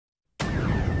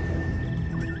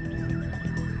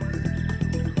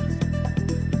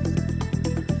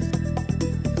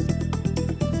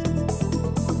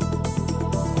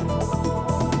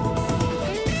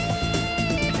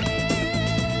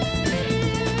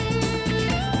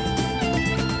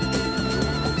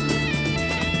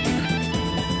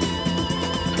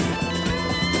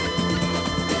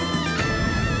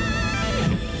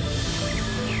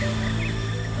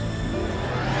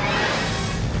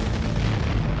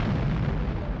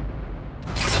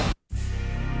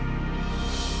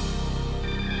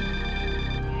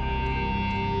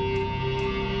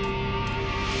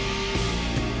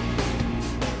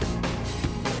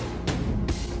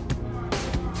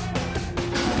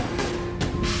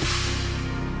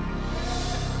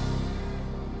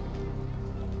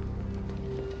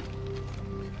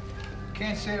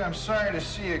ain't said I'm sorry to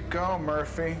see it go,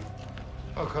 Murphy.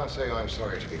 I can't say I'm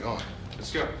sorry to be gone.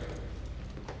 Let's go.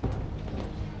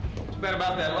 What's bad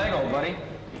about that leg, old buddy?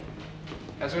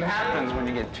 That's what happens when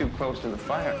you get too close to the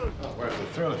fire. Well, where's the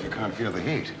thrill if you can't feel the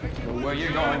heat? Well, where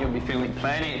you're going, you'll be feeling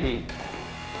plenty of heat.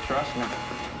 Trust me.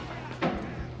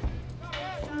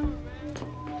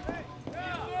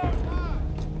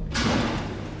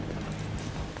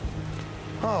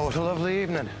 Oh, what a lovely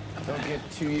evening. Don't get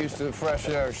too used to the fresh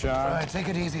air, Sean. All right, take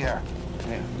it easy here.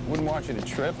 Yeah, wouldn't want you to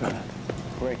trip and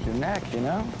break your neck, you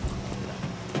know?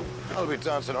 I'll be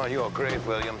dancing on your grave,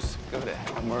 Williams. Go to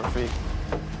hell, Murphy.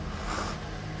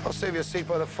 I'll save you a seat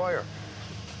by the fire.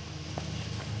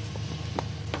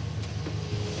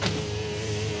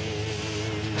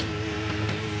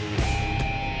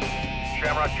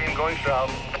 Shamrock team going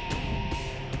south.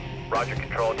 Roger,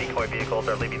 control. Decoy vehicles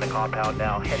are leaving the compound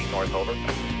now, heading north, over.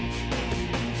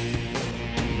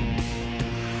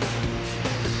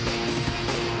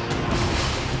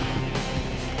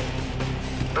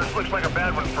 This looks like a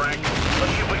bad one, Frank.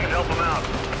 Let's see if we can help them out.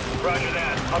 Roger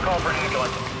that. I'll call for an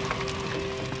ambulance.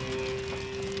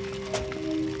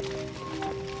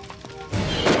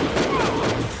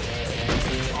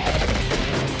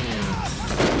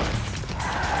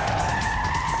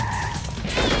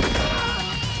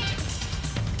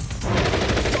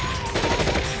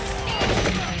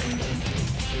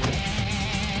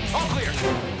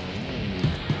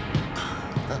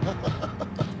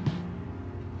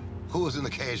 Who's in the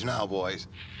cage now, boys?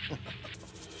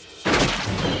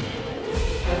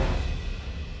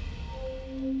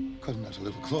 Cutting that a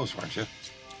little close, weren't you?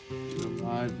 He's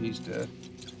alive, he's dead.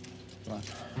 Come on.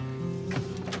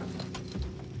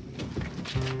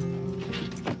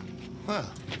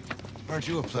 Well, aren't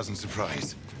you a pleasant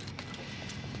surprise?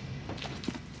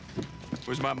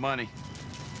 Where's my money?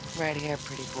 Right here,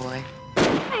 pretty boy.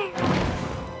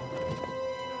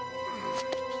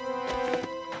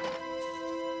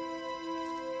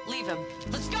 Leave him.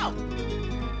 Let's go!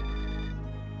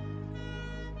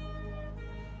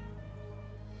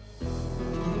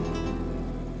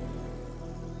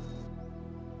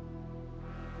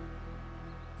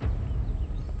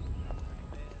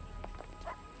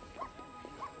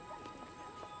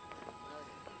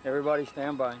 Everybody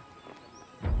stand by.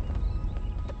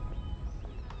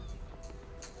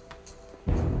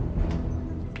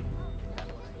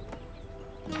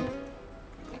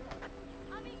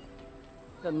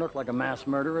 Doesn't look like a mass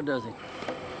murderer, does he? No,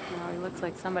 he looks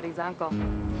like somebody's uncle.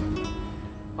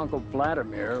 Uncle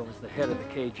Vladimir was the head of the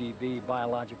KGB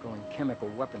Biological and Chemical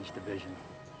Weapons Division.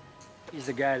 He's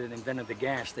the guy that invented the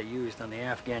gas they used on the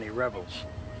Afghani rebels.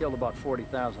 Killed about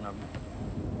 40,000 of them.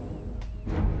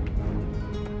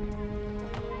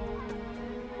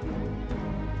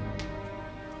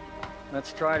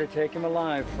 Let's try to take him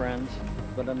alive, friends.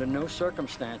 But under no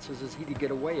circumstances is he to get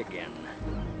away again.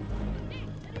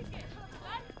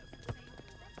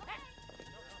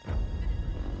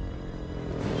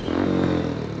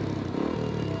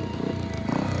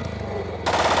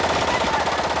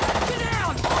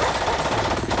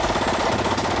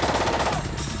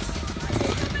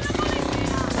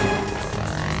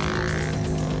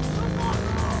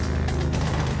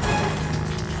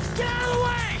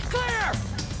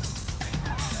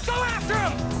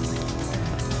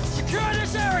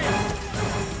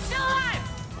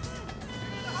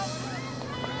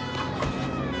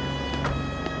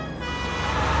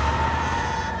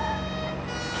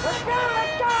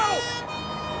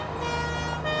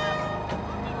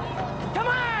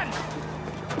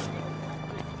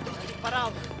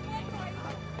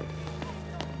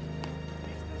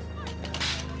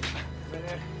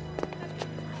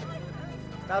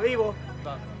 Vivo.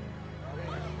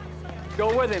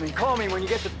 Go with him and call me when you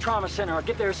get to the trauma center. I'll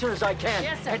get there as soon as I can.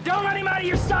 Yes, sir. And don't let him out of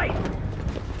your sight!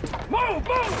 Move!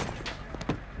 Move!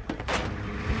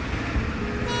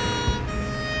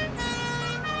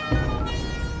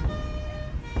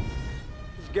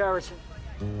 This is Garrison.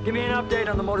 Give me an update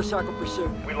on the motorcycle pursuit.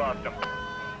 We lost him.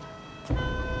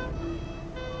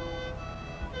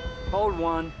 Hold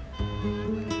one.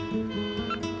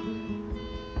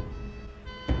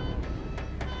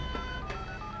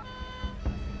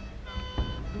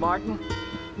 Martin,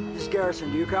 this is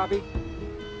Garrison. Do you copy?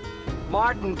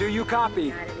 Martin, do you copy?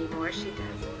 Not anymore, she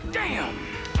does. Damn!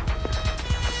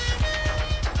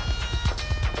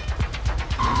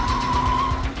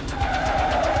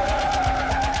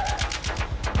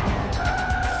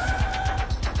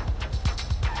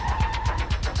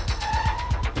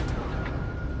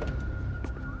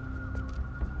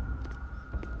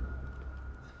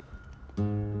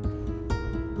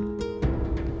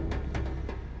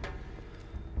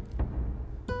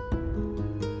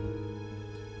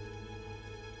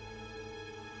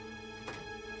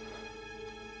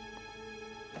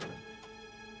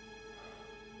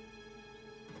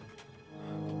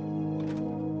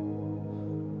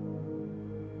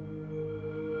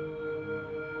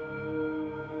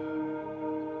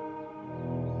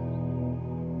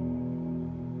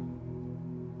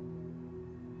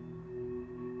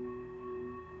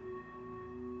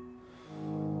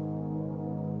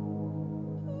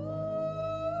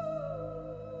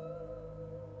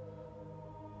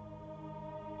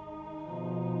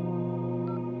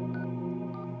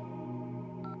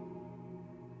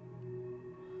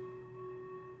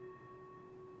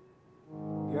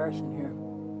 Garrison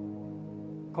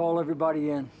here. Call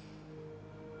everybody in.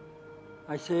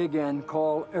 I say again,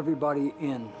 call everybody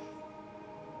in.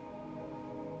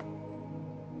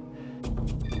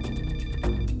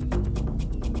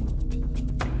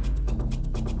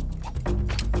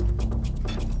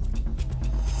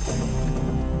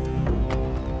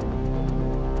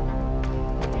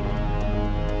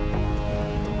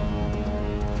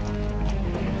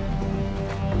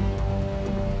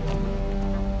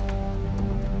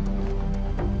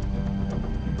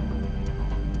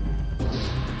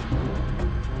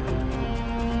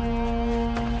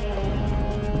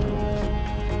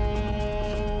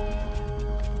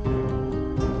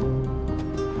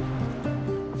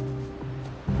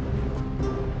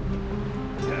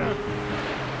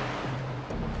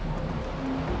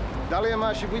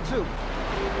 Shibitsu.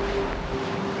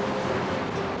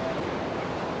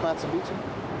 Matsubitsu.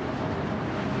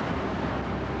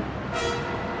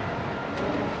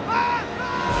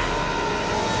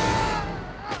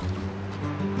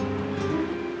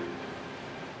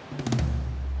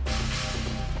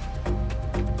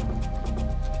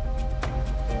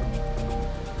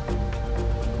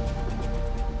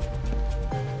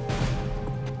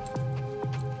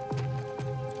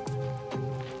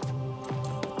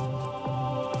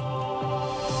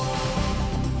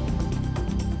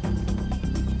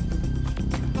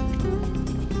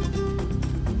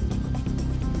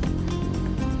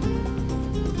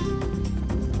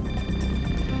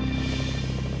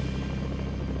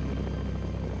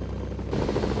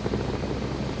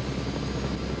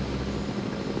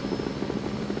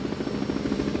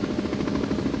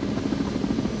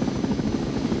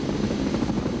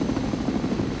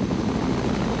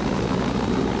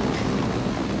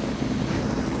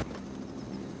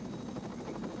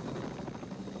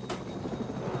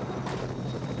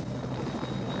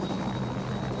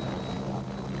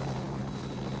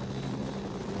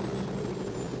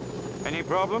 Any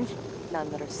problems? None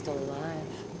that are still alive.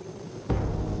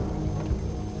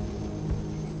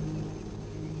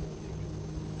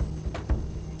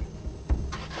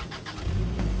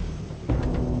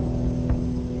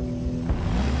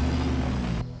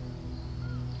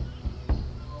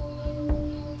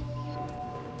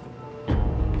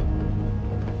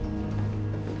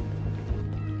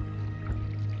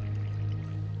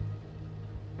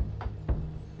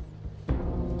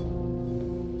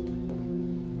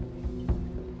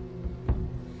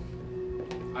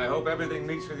 I hope everything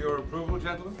meets with your approval,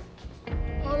 gentlemen.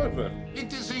 Oliver,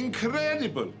 it is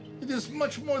incredible. It is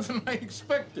much more than I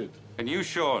expected. And you,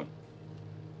 Sean,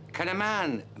 can a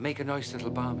man make a nice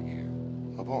little bomb here?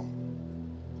 A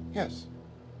bomb? Yes,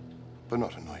 but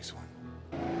not a nice one.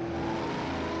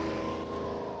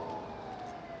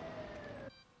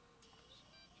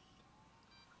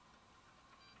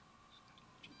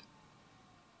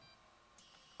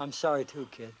 I'm sorry too,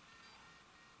 kid.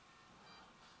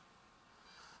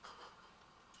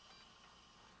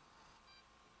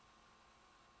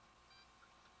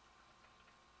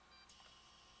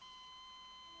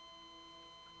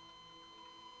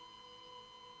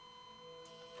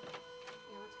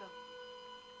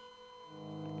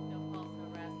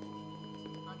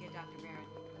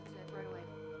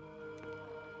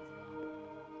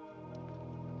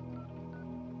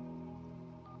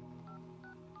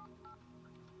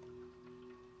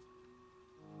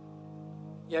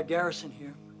 Yeah, Garrison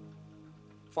here.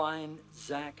 Find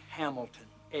Zach Hamilton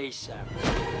ASAP.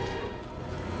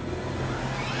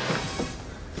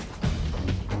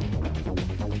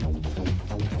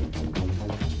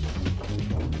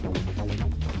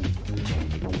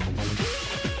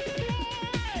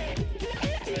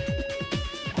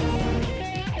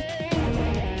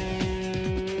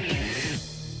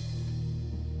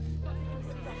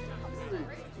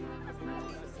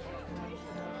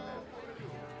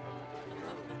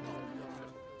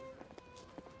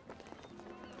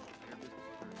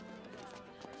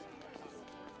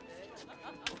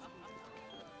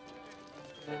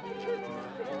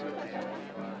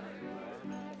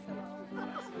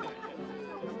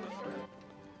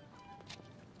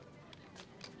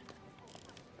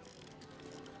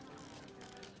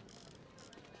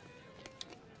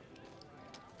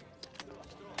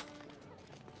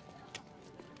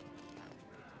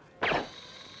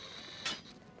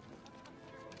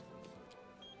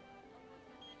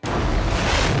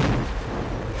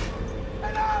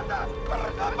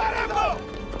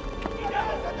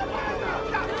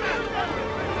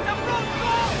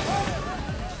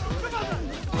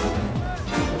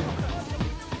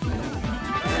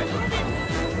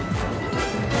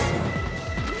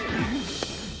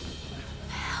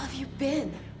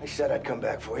 I said I'd come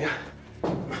back for you. I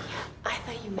thought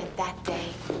thought you meant that day,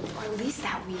 or at least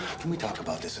that week. Can we talk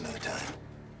about this another time?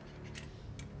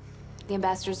 The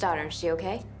ambassador's daughter, is she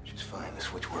okay? She's fine. The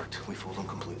switch worked. We fooled them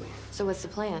completely. So what's the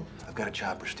plan? I've got a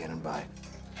chopper standing by.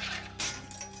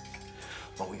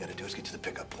 All we gotta do is get to the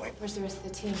pickup point. Where's the rest of the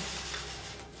team?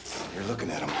 You're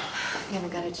looking at them. We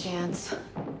haven't got a chance.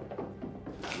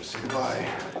 Come say goodbye.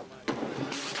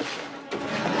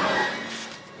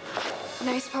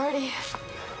 Nice party.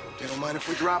 They don't mind if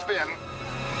we drop in. Come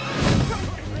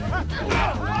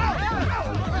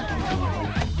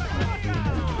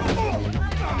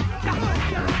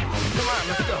on,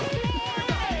 let's go.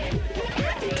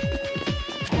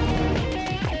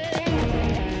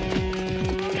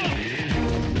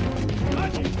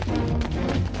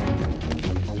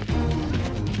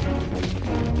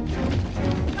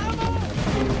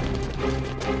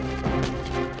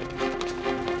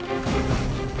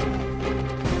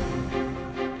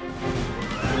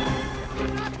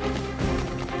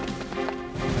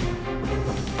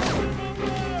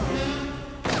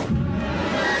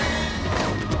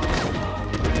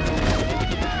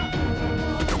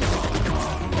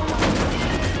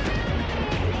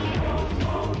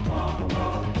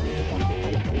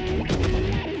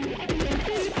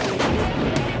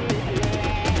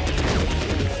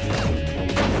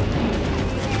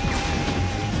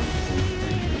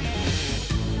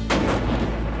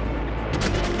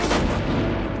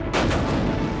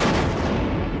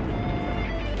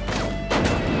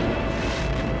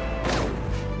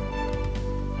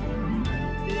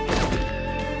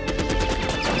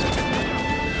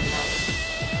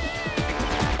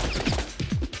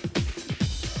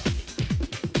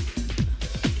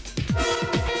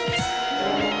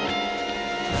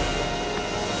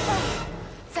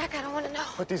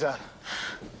 Put these on.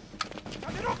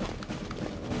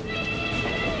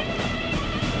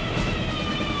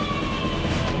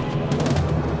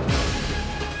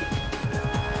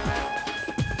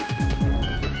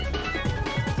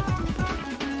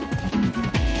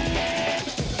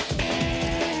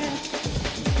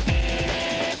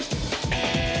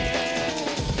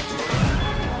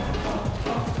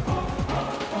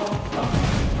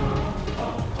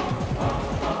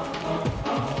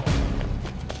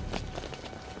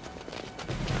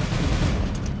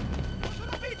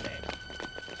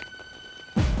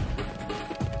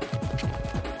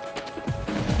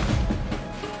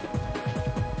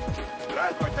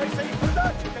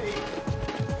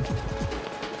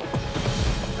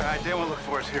 They won't look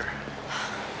for us here.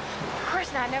 Of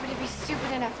course not. Nobody'd be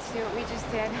stupid enough to do what we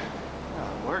just did.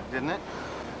 Well, it worked, didn't it?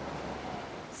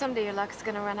 Someday your luck's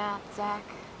gonna run out, Zach.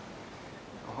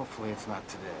 Well, hopefully it's not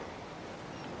today.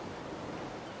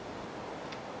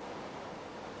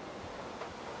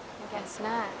 I guess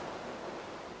not.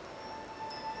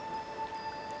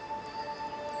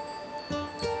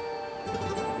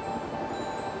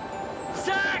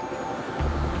 Zach!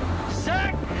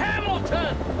 Zach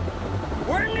Hamilton!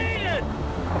 We're needed!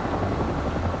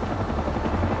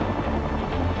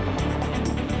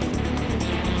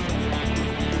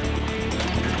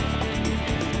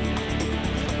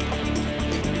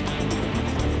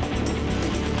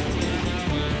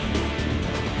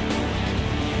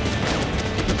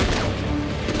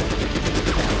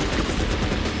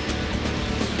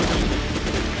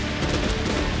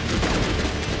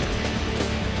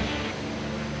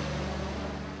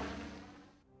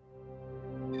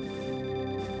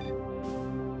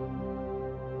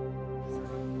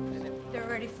 They're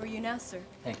ready for you now, sir.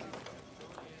 Thank you.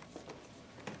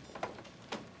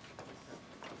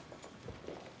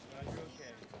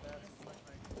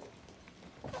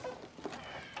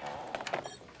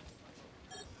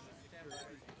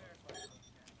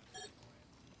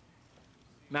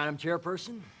 Madam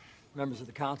Chairperson, members of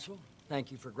the council,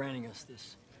 thank you for granting us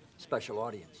this special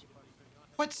audience.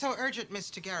 What's so urgent,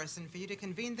 Mr. Garrison, for you to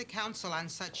convene the council on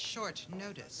such short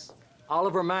notice?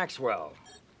 Oliver Maxwell.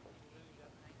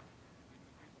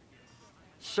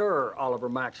 Sir Oliver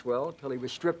Maxwell, till he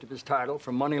was stripped of his title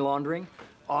for money laundering,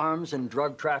 arms and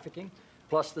drug trafficking,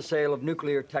 plus the sale of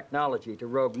nuclear technology to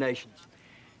rogue nations.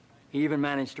 He even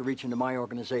managed to reach into my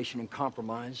organization and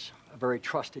compromise a very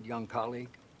trusted young colleague,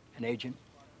 an agent,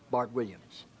 Bart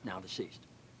Williams, now deceased.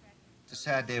 It's a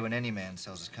sad day when any man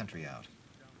sells his country out.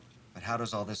 But how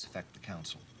does all this affect the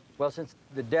council? Well, since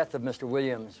the death of Mr.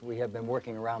 Williams, we have been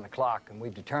working around the clock, and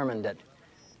we've determined that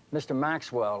Mr.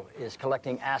 Maxwell is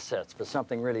collecting assets for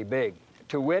something really big.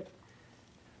 To wit,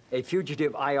 a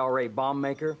fugitive IRA bomb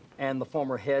maker and the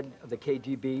former head of the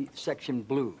KGB Section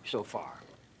Blue so far.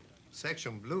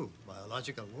 Section Blue,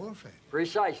 biological warfare.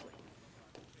 Precisely.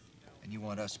 And you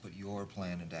want us to put your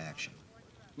plan into action?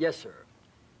 Yes, sir.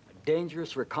 A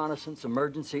Dangerous Reconnaissance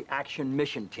Emergency Action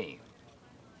Mission Team,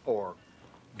 or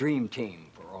DREAM Team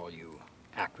for all you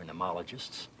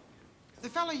acronomologists. The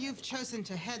fellow you've chosen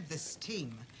to head this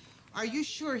team, are you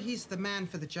sure he's the man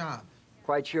for the job?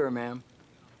 Quite sure, ma'am.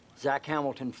 Zach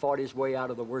Hamilton fought his way out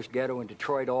of the worst ghetto in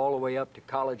Detroit all the way up to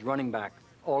college running back,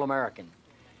 All-American.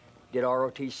 Did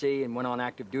ROTC and went on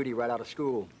active duty right out of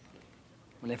school.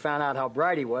 When they found out how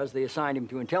bright he was, they assigned him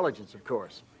to intelligence, of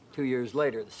course. 2 years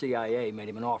later, the CIA made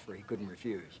him an offer he couldn't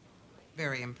refuse.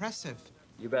 Very impressive.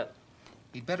 You bet.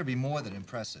 He'd better be more than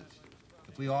impressive.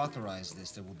 If we authorize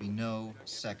this, there will be no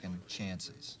second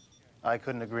chances. I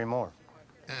couldn't agree more.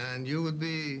 And you would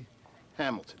be?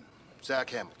 Hamilton. Zach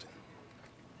Hamilton.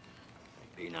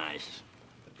 Be nice.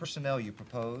 The personnel you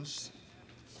propose,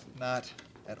 not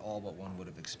at all what one would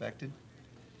have expected.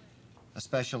 A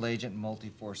special agent and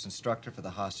multi-force instructor for the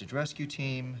hostage rescue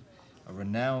team, a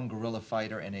renowned guerrilla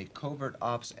fighter, and a covert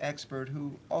ops expert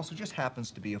who also just happens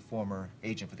to be a former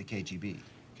agent for the KGB.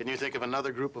 Can you think of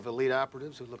another group of elite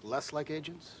operatives who look less like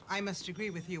agents? I must agree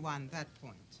with you on that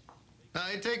point.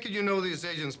 I take it you know these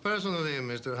agents personally,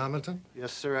 Mr. Hamilton?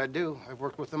 Yes, sir, I do. I've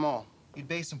worked with them all. You'd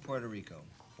based in Puerto Rico.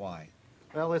 Why?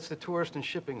 Well, it's the tourist and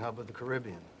shipping hub of the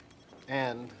Caribbean.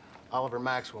 And Oliver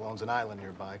Maxwell owns an island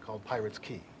nearby called Pirates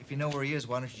Key. If you know where he is,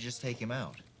 why don't you just take him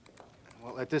out?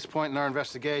 Well, at this point in our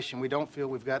investigation, we don't feel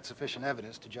we've got sufficient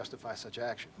evidence to justify such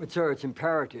action. But, sir, it's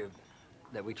imperative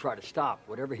that we try to stop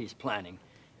whatever he's planning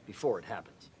before it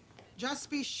happens. Just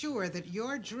be sure that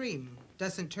your dream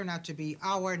doesn't turn out to be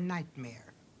our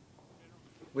nightmare.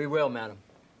 We will, madam.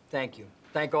 Thank you.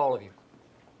 Thank all of you.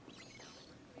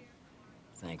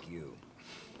 Thank you.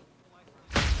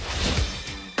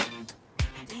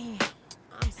 Damn,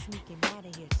 I'm sneaking out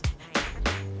of here tonight.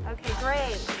 Okay,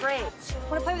 great.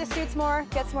 Want to play with the suits more?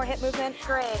 Get some more hip movement?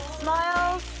 Great.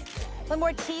 Smiles. A little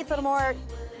more teeth, a little more.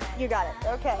 You got it.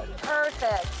 Okay,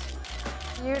 perfect.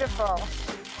 Beautiful.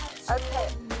 Okay.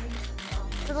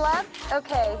 To the left.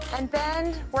 Okay, and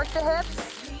bend. Work the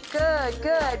hips. Good.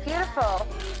 Beautiful.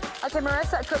 Okay,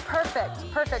 Marissa. Good.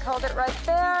 Perfect. Hold it right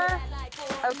there.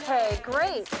 Okay,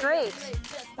 great.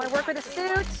 Want to work with the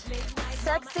suit?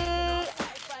 Sexy.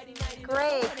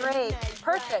 Great.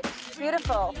 Perfect.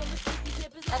 Beautiful.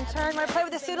 And turn. Want to play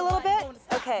with the suit a little bit?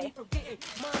 Okay.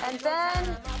 And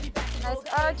then, nice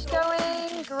arch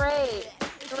going. Great.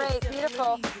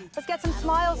 Beautiful. Let's get some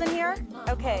smiles in here.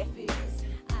 Okay.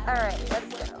 All right,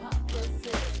 let's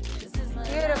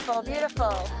go.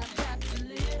 Beautiful.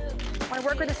 Want to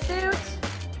work with the suit?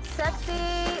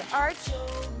 Sexy. Arch.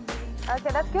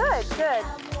 Okay, that's good.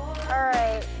 All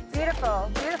right.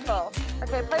 Beautiful.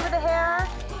 Okay, play with the hair.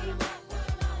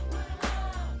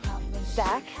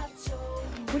 Zach,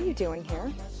 what are you doing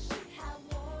here?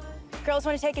 Girls,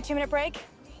 want to take a 2-minute break?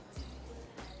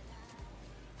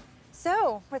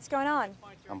 So, what's going on?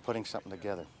 I'm putting something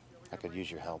together. I could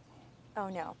use your help. Oh,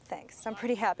 no, thanks. I'm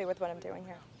pretty happy with what I'm doing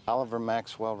here. Oliver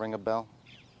Maxwell, ring a bell?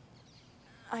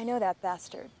 I know that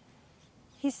bastard.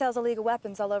 He sells illegal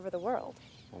weapons all over the world.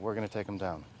 Well, we're gonna take him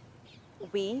down.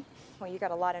 We? Well, you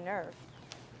got a lot of nerve.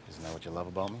 Isn't that what you love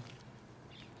about me?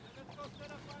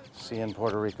 See you in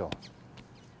Puerto Rico.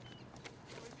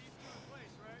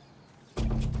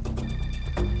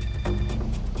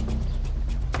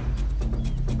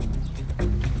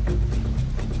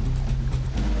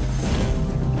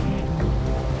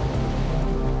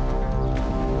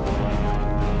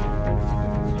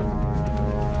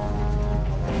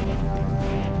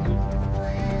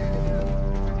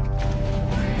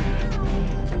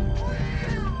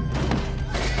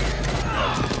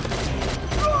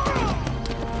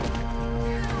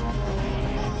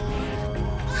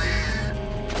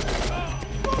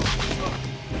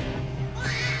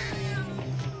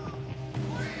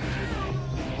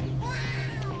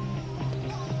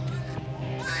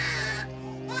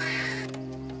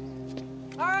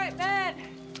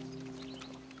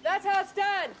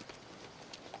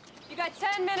 You got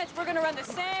 10 minutes. We're gonna run the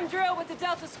same drill with the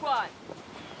Delta Squad.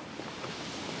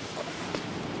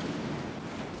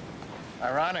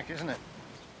 Ironic, isn't it?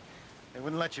 They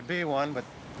wouldn't let you be one, but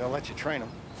they'll let you train them.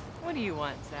 What do you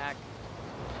want, Zach?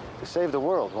 To save the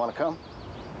world. Want to come?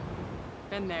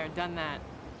 Been there, done that.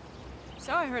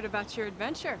 So I heard about your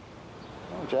adventure.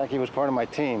 Well, Jackie was part of my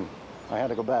team. I had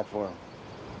to go back for him.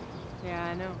 Yeah,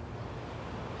 I know.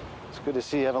 It's good to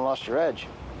see you haven't lost your edge.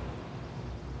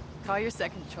 Call your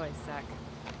second choice, Zach.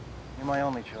 You're my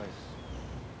only choice.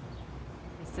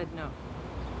 I said no.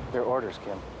 They're orders,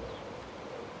 Kim.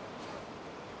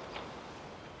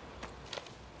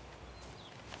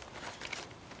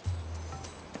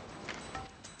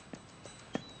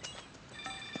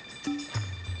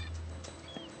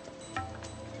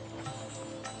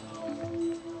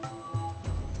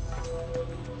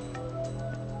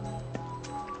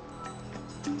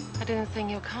 didn't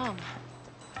think you'd come.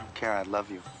 I don't care, I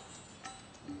love you.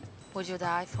 Would you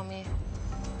die for me?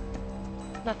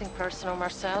 Nothing personal,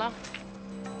 Marcella.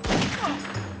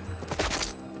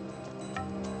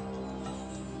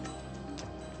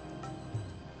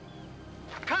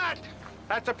 Cut!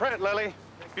 That's a print, Lily.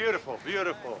 Beautiful,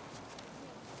 beautiful.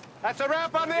 That's a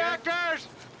wrap on the actors!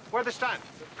 Where the stunt?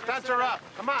 Stunts are up.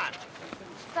 Come on.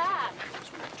 Zach!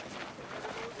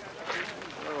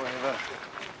 Oh, Ava.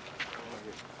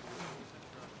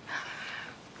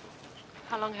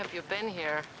 How long have you been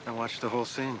here? I watched the whole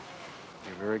scene.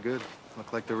 You're very good.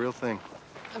 Look like the real thing.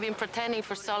 I've been pretending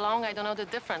for so long, I don't know the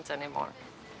difference anymore.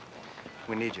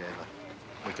 We need you, Ava.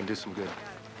 We can do some good.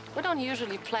 We don't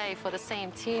usually play for the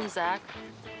same team, Zach.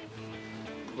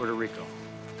 Puerto Rico.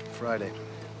 Friday.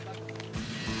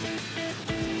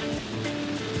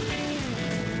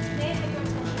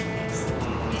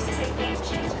 This is a game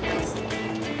changer.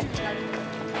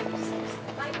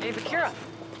 Hey, Bakira.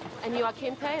 And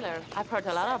Joaquin Taylor. I've heard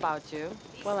a lot about you.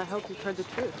 Well, I hope you've heard the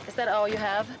truth. Is that all you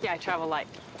have? Yeah, I travel light.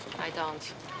 I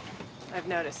don't. I've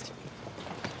noticed.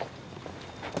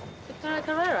 Victoria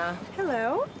Carrera.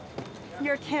 Hello.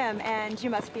 You're Kim, and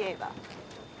you must be Ava.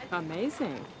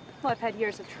 Amazing. Well, I've had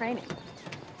years of training.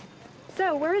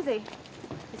 So, where is he?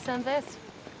 He sent this.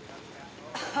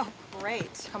 Oh,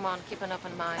 great. Come on, keep an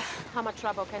open mind. How much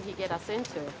trouble can he get us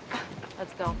into?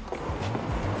 Let's go.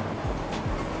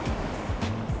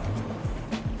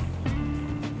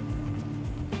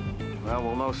 Well,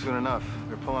 we'll know soon enough.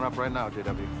 They're pulling up right now,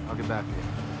 JW. I'll get back to you.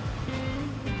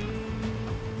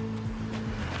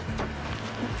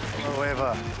 Hello,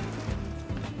 Ava.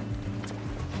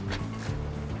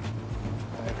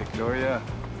 Hi, Victoria.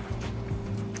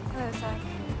 Hello, Zach.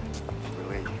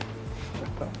 Really?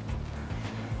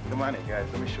 Come on in, guys.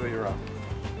 Let me show you around.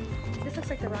 This looks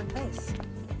like the wrong place.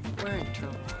 We're in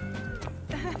trouble.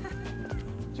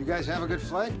 Did you guys have a good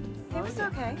flight? It was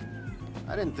okay.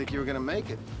 I didn't think you were gonna make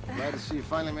it. Glad to see you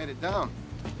finally made it down.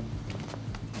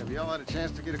 Have you all had a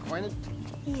chance to get acquainted?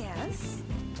 Yes.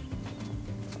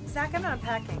 Zach, I'm not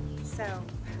unpacking, so...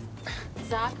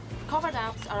 Zach, covert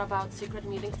apps are about secret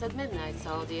meetings at midnight,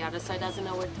 so the other side doesn't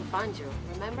know where to find you.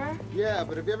 Remember? Yeah,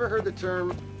 but have you ever heard the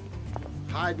term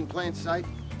hide in plain sight?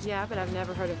 Yeah, but I've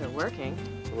never heard of it working.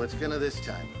 Well, it's gonna this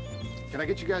time. Can I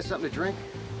get you guys something to drink?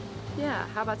 Yeah,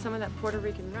 how about some of that Puerto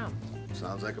Rican rum?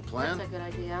 Sounds like a plan. That's a good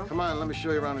idea. Come on, let me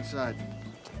show you around inside.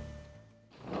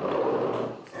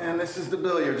 And this is the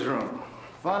billiards room.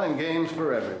 Fun and games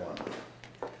for everyone.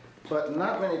 But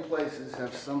not many places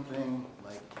have something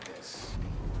like this.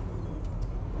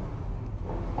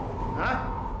 Huh?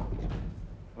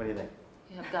 What do you think?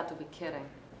 You have got to be kidding.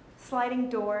 Sliding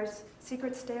doors,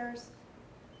 secret stairs.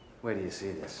 Wait till you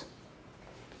see this.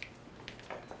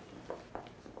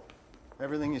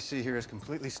 Everything you see here is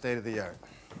completely state-of-the-art.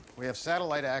 We have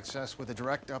satellite access with a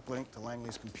direct uplink to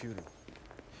Langley's computer.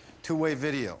 Two-way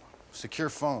video, secure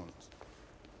phones.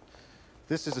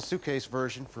 This is a suitcase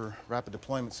version for rapid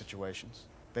deployment situations.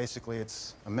 Basically,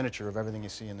 it's a miniature of everything you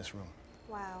see in this room.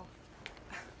 Wow.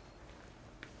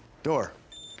 Door.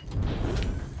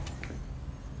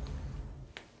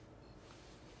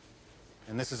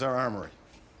 And this is our armory.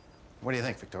 What do you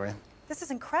think, Victoria? This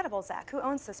is incredible, Zach. Who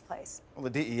owns this place? Well, the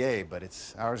DEA, but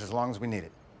it's ours as long as we need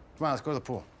it. Come on, let's go to the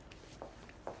pool.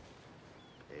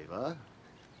 Ava?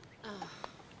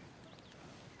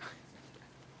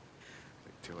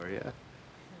 Victoria?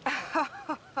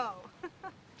 Oh.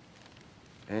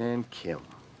 And Kim.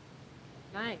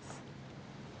 Nice.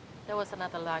 There was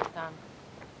another lifetime.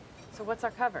 So what's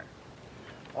our cover?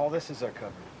 All this is our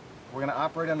cover. We're gonna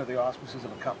operate under the auspices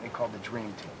of a company called the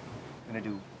D.R.E.A.M team. We're gonna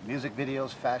do music videos,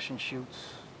 fashion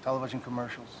shoots, television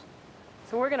commercials.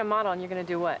 So we're gonna model and you're gonna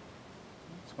do what?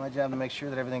 It's my job to make sure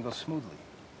that everything goes smoothly.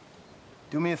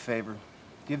 Do me a favor,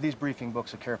 give these briefing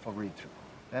books a careful read-through.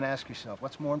 Then ask yourself,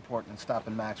 what's more important than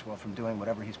stopping Maxwell from doing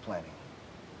whatever he's planning?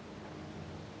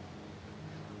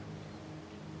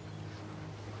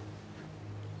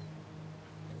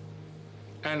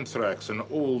 Anthrax, an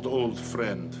old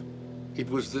friend. It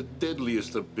was the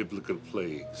deadliest of biblical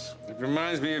plagues. It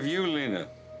reminds me of you, Lena.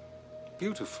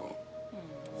 Beautiful.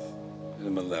 In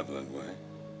a malevolent way.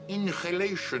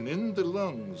 Inhalation in the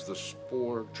lungs, the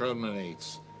spore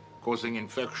germinates, causing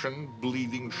infection,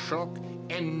 bleeding, shock,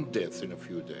 and death in a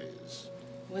few days.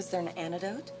 Was there an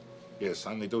antidote? Yes,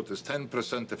 antidote is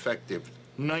 10% effective,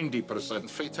 90%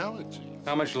 fatality.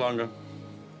 How much longer?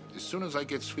 As soon as I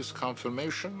get Swiss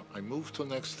confirmation, I move to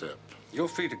next step. You're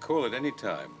free to call at any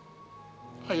time.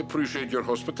 I appreciate your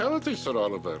hospitality, Sir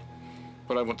Oliver,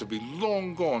 but I want to be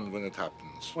long gone when it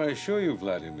happens. Well, I assure you,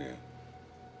 Vladimir,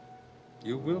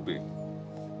 you will be.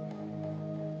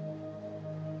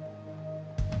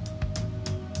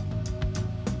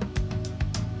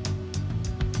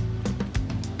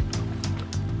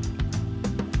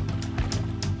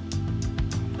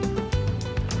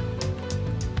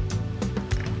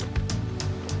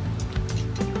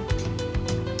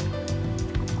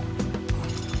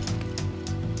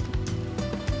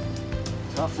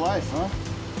 life, huh?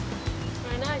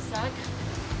 Very nice, Zach.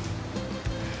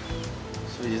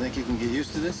 So you think you can get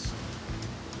used to this?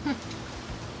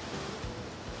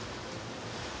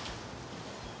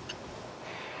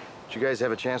 Did you guys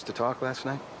have a chance to talk last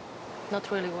night?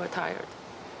 Not really, we're tired.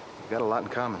 You've got a lot in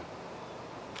common.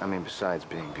 I mean, besides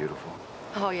being beautiful.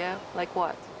 Oh, yeah? Like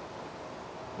what?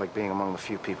 Like being among the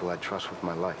few people I trust with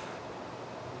my life.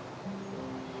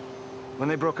 When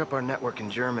they broke up our network in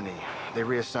Germany, they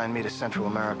reassigned me to Central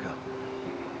America.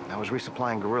 I was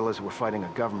resupplying guerrillas who were fighting a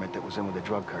government that was in with the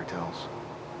drug cartels.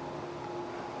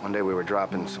 One day we were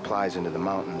dropping supplies into the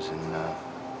mountains and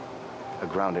a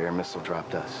ground-to-air missile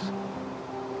dropped us.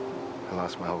 I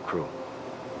lost my whole crew.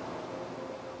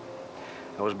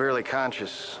 I was barely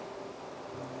conscious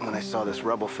when I saw this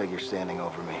rebel figure standing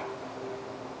over me.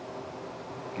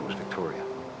 It was Victoria.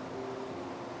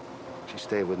 She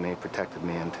stayed with me, protected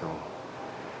me until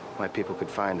my people could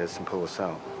find us and pull us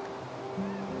out.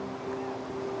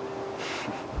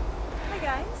 Hi,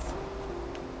 guys.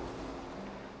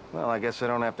 Well, I guess I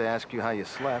don't have to ask you how you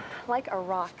slept. Like a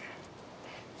rock.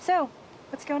 So,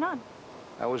 what's going on?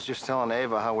 I was just telling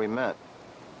Ava how we met.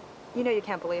 You know you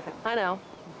can't believe him. I know.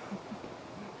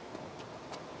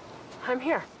 I'm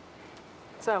here.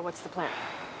 So, what's the plan?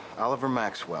 Oliver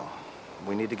Maxwell.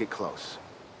 We need to get close.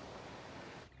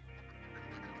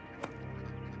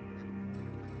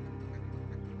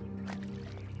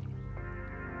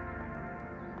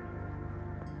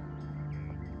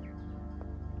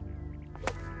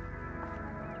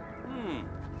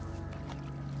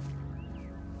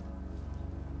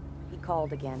 He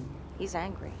called again. He's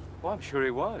angry. Well, I'm sure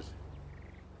he was.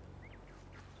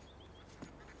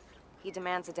 He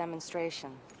demands a demonstration.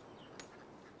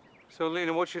 So,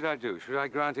 Lena, what should I do? Should I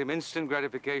grant him instant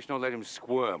gratification or let him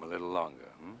squirm a little longer?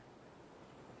 Hmm?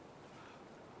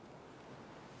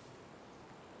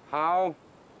 How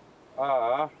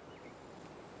are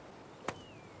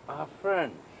our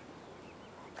friends?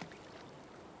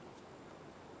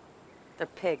 They're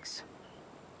pigs.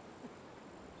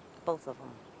 Both of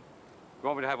them. You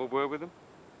want me to have a word with them?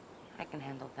 I can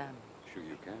handle them. Sure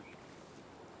you can.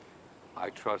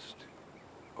 I trust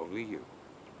only you.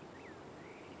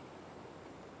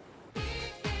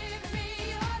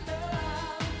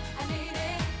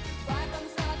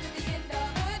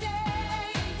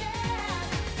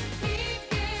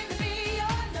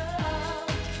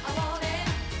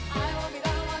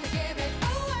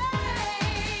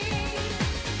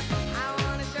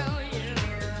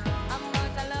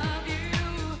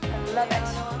 Love it.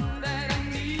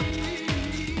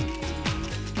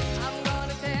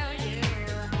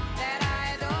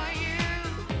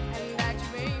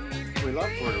 We love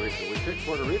Puerto Rico. We picked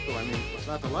Puerto Rico. I mean, what's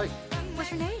not to like?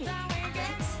 What's your name? Okay.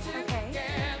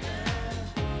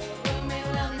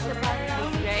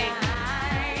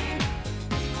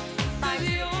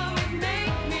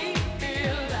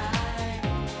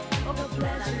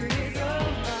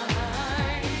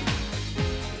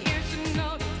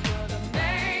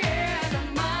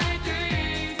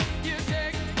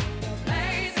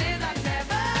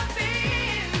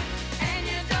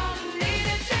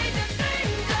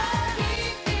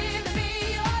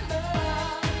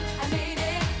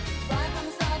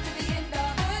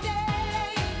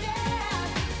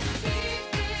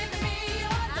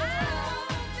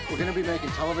 We're going to be making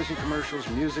television commercials,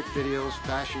 music videos,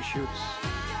 fashion shoots.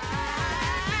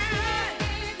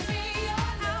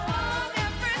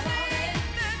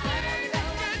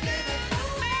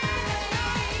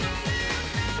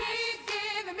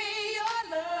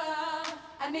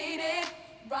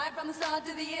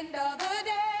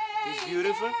 He's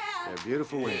beautiful? They're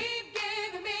beautiful women.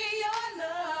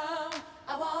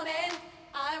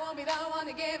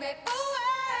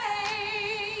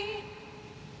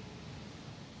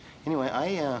 Anyway,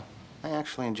 I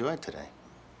actually enjoyed today.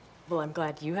 Well, I'm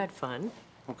glad you had fun.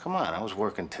 Well, come on, I was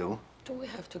working too. Do we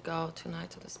have to go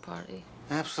tonight to this party?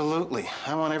 Absolutely.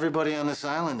 I want everybody on this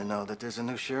island to know that there's a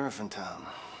new sheriff in town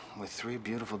with 3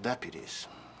 beautiful deputies.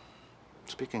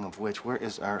 Speaking of which, where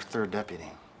is our 3rd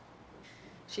deputy?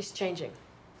 She's changing.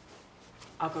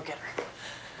 I'll go get her.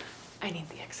 I need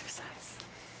the exercise.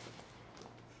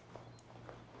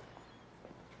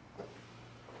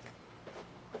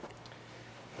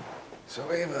 So,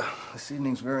 Ava, this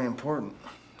evening's very important.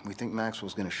 We think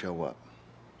Maxwell's gonna show up.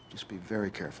 Just be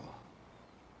very careful.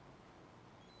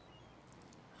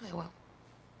 I will.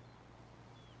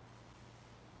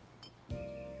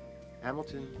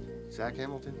 Hamilton? Zach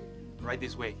Hamilton? Right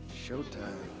this way.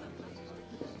 Showtime.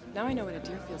 Now I know what a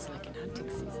deer feels like in hunting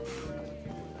season.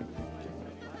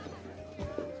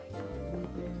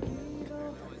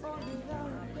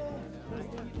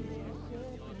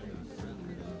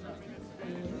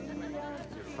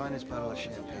 finest bottle of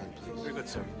champagne, please. Very good,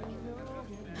 sir.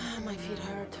 My feet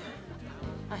hurt.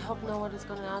 I hope no one is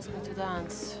gonna ask me to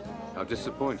dance. How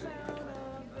disappointing.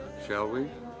 Shall we?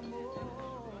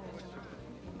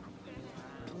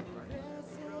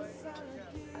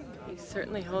 He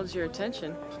certainly holds your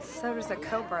attention. So does a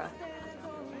cobra.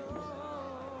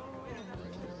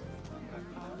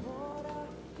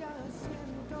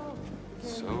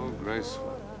 So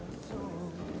graceful.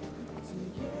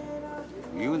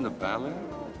 You in the ballet?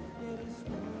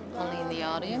 Only in the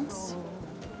audience?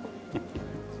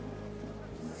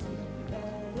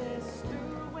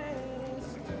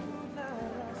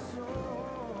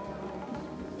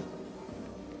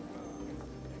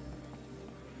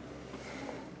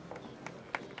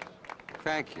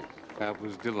 Thank you. That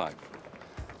was delightful.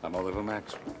 I'm Oliver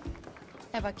Maxwell.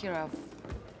 Eva Kirov.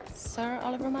 Sir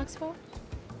Oliver Maxwell?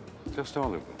 Just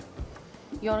Oliver.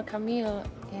 You're on Camille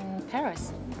in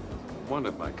Paris. One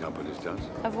of my companies does.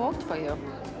 I've worked for you.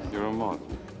 You're a model.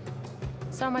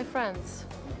 So are my friends.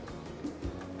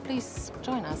 Please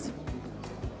join us.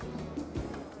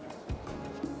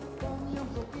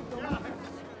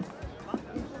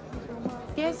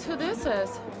 Guess who this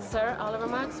is? Sir Oliver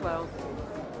Maxwell.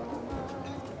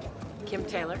 Kim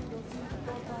Taylor.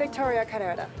 Victoria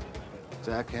Carrera.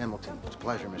 Zach Hamilton. It's a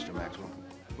pleasure, Mr. Maxwell.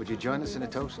 Would you join us in a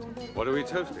toast? What are we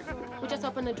toasting? We just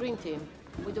opened a dream team.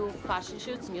 We do fashion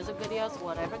shoots, music videos,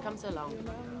 whatever comes along.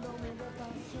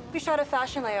 We shot a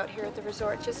fashion layout here at the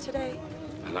resort just today.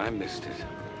 And I missed it.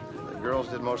 The girls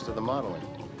did most of the modeling.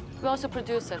 We also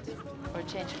produce it. For a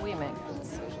change, we make the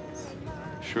decisions.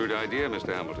 Shrewd idea,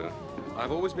 Mr. Hamilton.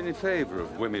 I've always been in favor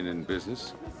of women in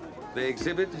business. They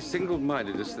exhibit a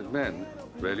single-mindedness that men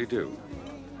rarely do.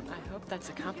 I hope that's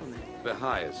a compliment. The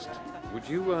highest. Would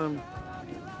you,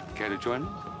 care to join me?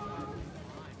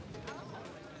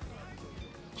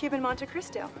 Cuban Monte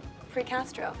Cristo. Free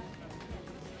Castro.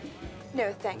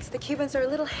 No, thanks. The Cubans are a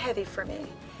little heavy for me.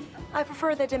 I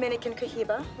prefer the Dominican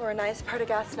Cohiba or a nice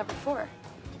Partagas number 4.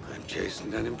 I'm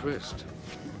chastened and impressed.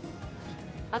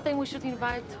 I think we should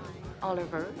invite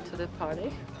Oliver to the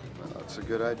party. Well, that's a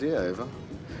good idea, Eva.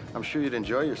 I'm sure you'd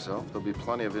enjoy yourself. There'll be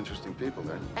plenty of interesting people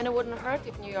there. And it wouldn't hurt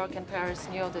if New York and Paris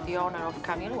knew that the owner of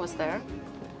Camille was there.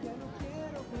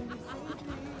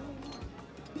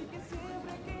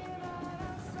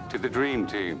 To the dream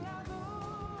team.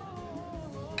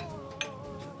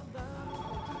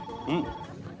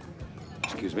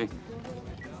 Excuse me.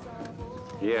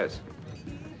 Yes.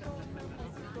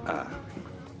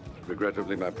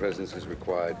 Regrettably, my presence is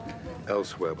required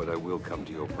elsewhere, but I will come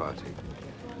to your party.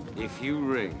 If you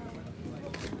ring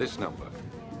this number,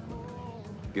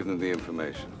 give them the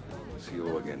information. See you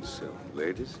all again soon.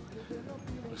 Ladies,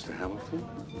 Mr. Hamilton.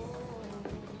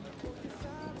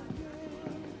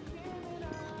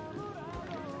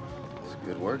 It's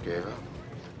good work, Eva.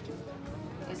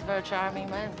 He's a very charming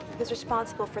man. He's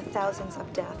responsible for thousands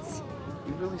of deaths.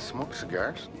 You really smoke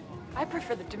cigars? I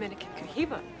prefer the Dominican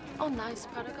Cohiba. Oh, nice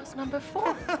Partagas number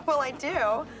 4. Well, I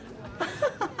do.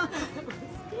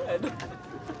 Good.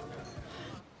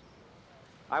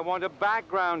 I want a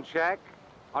background check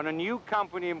on a new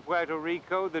company in Puerto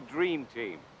Rico, the Dream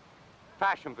Team.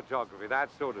 Fashion photography, that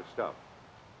sort of stuff.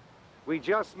 We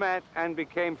just met and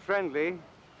became friendly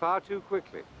far too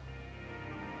quickly.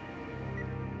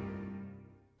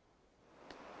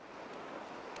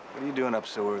 What are you doing up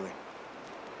so early?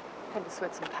 Had to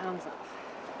sweat some pounds off.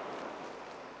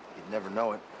 You'd never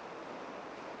know it.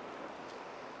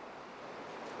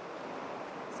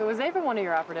 So was Ava one of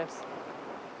your operatives?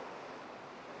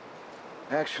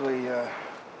 Actually,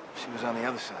 she was on the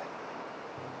other side.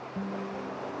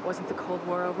 Wasn't the Cold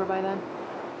War over by then?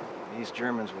 The East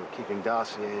Germans were keeping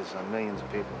dossiers on millions of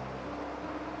people.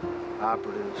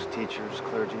 Operatives, teachers,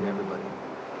 clergy, everybody.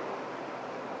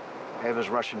 Ava's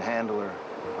Russian handler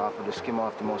offered to skim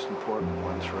off the most important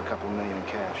ones for a couple million in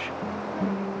cash.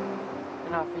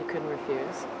 An offer you couldn't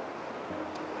refuse.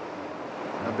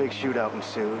 A big shootout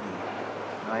ensued,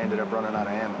 and I ended up running out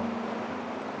of ammo.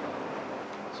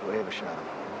 So Ava shot him.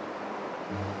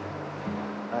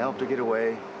 I helped her get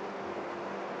away.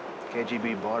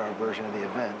 KGB bought our version of the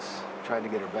events, tried to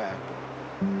get her back,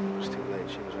 but it was too late.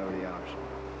 She was already ours.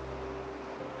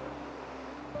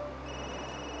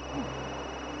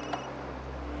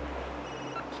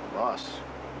 It's a loss.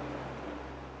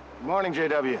 Good morning,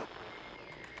 JW.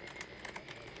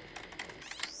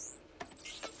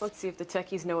 Let's see if the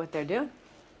techies know what they're doing.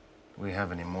 Do we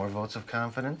have any more votes of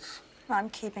confidence? I'm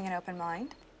keeping an open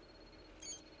mind.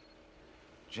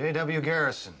 J.W.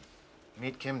 Garrison.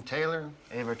 Meet Kim Taylor,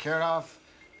 Ava Karoff,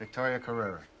 Victoria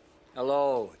Carrera.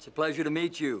 Hello. It's a pleasure to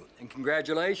meet you, and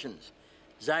congratulations.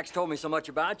 Zach's told me so much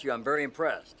about you. I'm very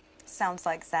impressed. Sounds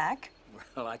like Zach.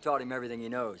 Well, I taught him everything he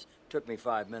knows. Took me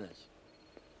 5 minutes.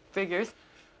 Figures.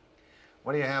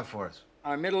 What do you have for us?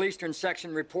 Our Middle Eastern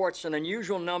section reports an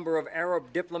unusual number of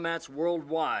Arab diplomats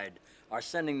worldwide are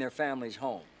sending their families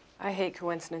home. I hate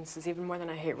coincidences even more than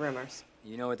I hate rumors.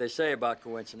 You know what they say about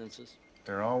coincidences?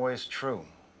 They're always true.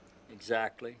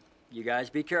 Exactly. You guys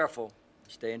be careful.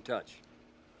 Stay in touch.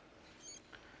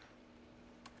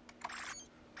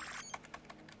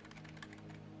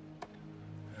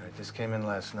 All right, this came in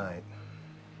last night.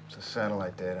 It's a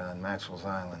satellite data on Maxwell's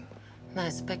Island.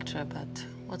 Nice picture, but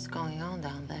what's going on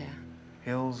down there?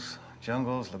 Hills,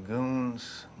 jungles,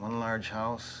 lagoons, one large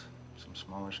house, some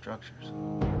smaller structures.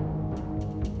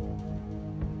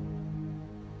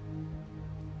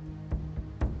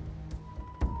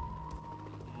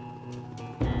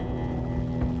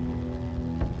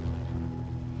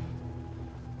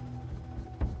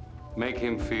 Make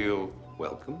him feel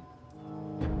welcome.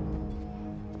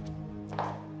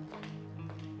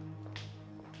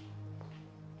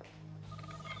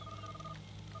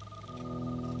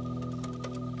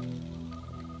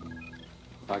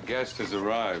 Our guest has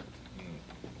arrived.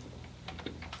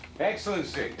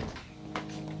 Excellency,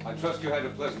 I trust you had a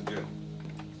pleasant journey.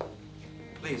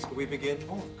 Please, can we begin?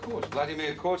 Oh, of course.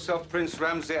 Vladimir Kortsov, Prince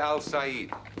Ramsey Al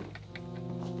Said.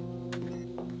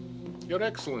 Your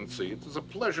Excellency, it is a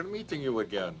pleasure meeting you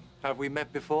again. Have we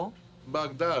met before?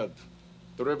 Baghdad,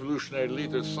 the Revolutionary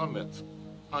Leaders Summit.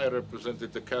 I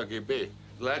represented the KGB.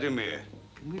 Vladimir,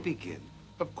 can we begin?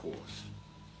 Of course.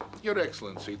 Your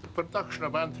Excellency, the production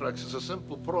of anthrax is a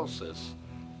simple process.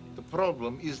 The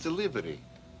problem is delivery.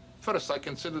 First, I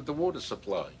considered the water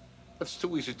supply. That's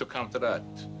too easy to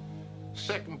counteract.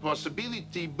 Second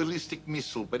possibility, ballistic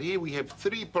missile. But here we have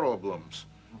 3 problems.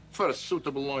 First,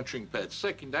 suitable launching pad.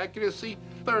 Second, accuracy.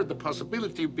 Third, the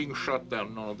possibility of being shot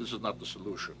down. No, this is not the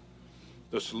solution.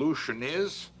 The solution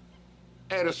is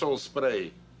aerosol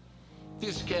spray.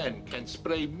 This can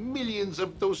spray millions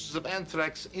of doses of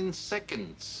anthrax in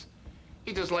seconds.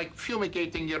 It is like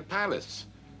fumigating your palace.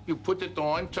 You put it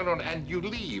on, turn on, and you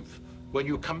leave. When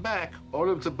you come back, all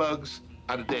of the bugs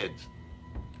are dead.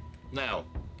 Now,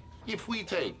 if we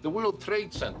take the World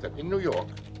Trade Center in New York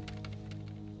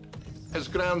as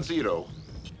ground zero,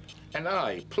 and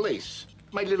I place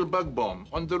my little bug bomb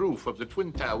on the roof of the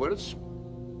Twin Towers,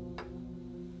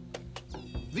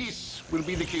 this will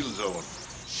be the kill zone.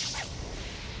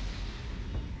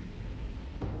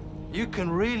 You can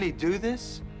really do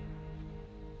this?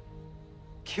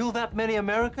 Kill that many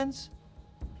Americans?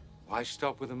 Why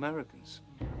stop with Americans?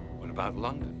 What about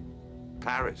London?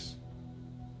 Paris?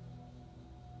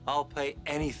 I'll pay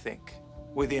anything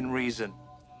within reason.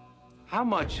 How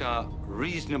much are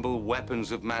reasonable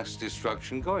weapons of mass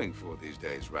destruction going for these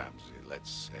days, Ramsey?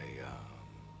 Let's say,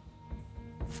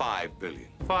 5 billion.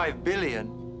 5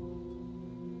 billion?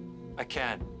 I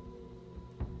can't.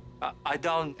 I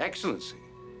don't... Excellency,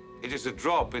 it is a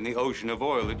drop in the ocean of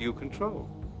oil that you control.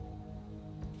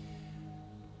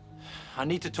 I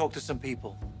need to talk to some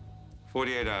people.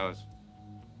 48 hours.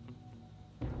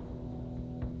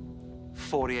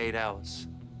 48 hours.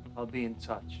 I'll be in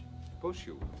touch. Of course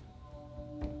you will.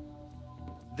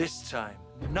 This time,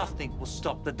 nothing will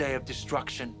stop the day of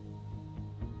destruction.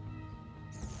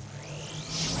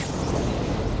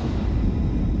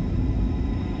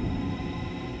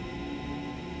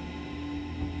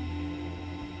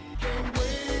 Can't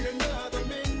wait another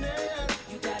minute.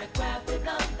 You gotta grab it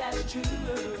up, that's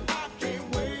true. I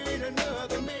can't wait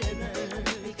another minute.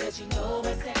 Because you know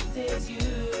my sex is you.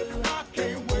 I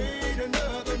can't wait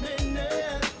another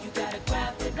minute. You gotta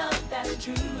grab it up, that's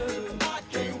true. I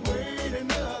can't wait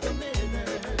another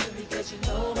minute. Because you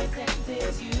know my sex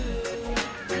is you.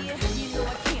 Yeah, you know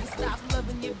I can't stop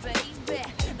loving you, baby.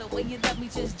 The way you love me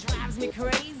just drives me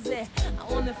crazy.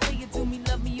 I wanna feel you do me,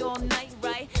 love me all night,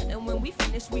 right? And when we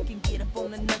finish, we can get up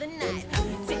on another night.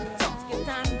 Tick-tock as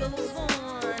time goes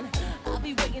on. I'll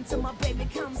be waiting till my baby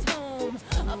comes home.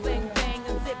 A bang bang,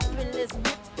 a zip and let's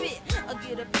rip it. I'll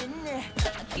get up in there.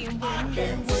 I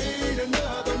can't wait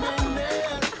another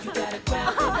minute. You gotta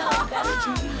grab it up, that's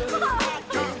true. I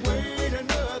can't wait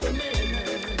another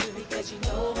minute. Because you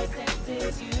know my sex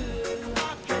is you.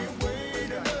 I can't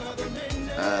wait another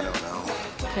minute. I don't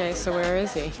know. Okay, so where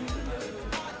is he?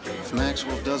 If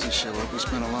Maxwell doesn't show up, we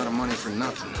spent a lot of money for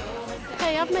nothing.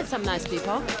 Hey, I've met some nice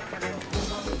people.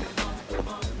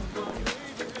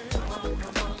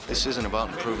 This isn't about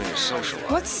improving your social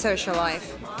life. What's social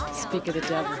life? Speak of the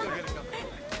devil.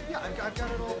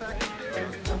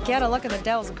 Get a look at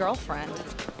Adele's girlfriend.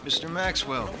 Mr.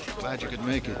 Maxwell, glad you could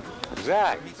make it.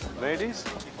 Zach, ladies,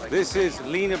 this is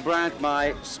Lena Brandt,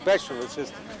 my special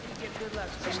assistant.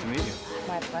 Nice to meet you.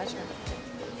 My pleasure.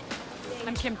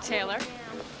 I'm Kim Taylor,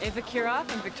 Ava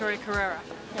Kiroff, and Victoria Carrera.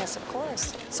 Yes, of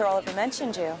course. Sir Oliver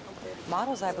mentioned you.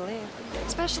 Models, I believe.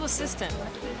 Special assistant.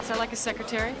 Is that like a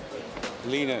secretary?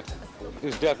 Lena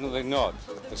is definitely not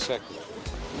a secretary.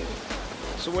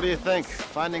 So what do you think?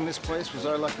 Finding this place was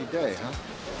our lucky day, huh?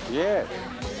 Yes.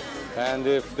 And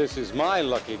if this is my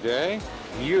lucky day,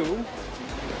 you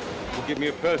will give me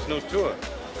a personal tour.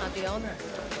 I'm the owner.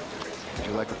 Would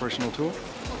you like a personal tour? I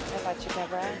thought you'd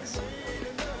never ask.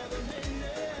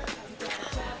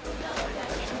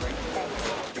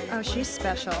 Oh, she's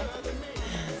special.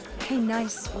 Hey,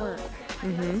 nice work.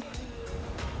 Mm-hmm.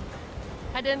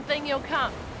 I didn't think you'd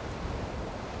come.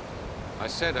 I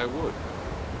said I would.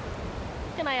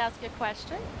 Can I ask you a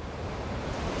question?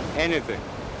 Anything.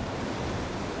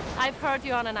 I've heard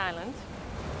you're on an island.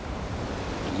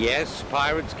 Yes,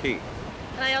 Pirate's Key.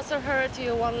 And I also heard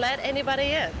you won't let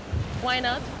anybody in. Why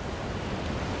not?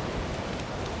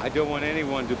 I don't want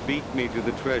anyone to beat me to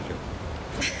the treasure.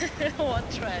 What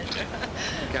treasure?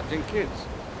 Captain Kidd's.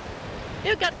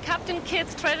 You got Captain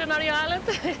Kidd's treasure on your island?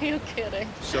 You're kidding.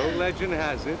 So legend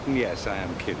has it, and yes, I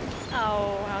am kidding.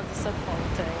 Oh, how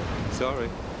disappointing. Sorry.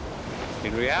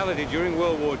 In reality, during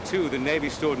World War II, the Navy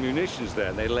stored munitions there,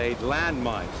 and they laid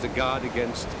landmines to guard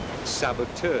against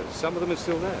saboteurs. Some of them are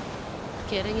still there.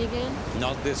 Kidding again?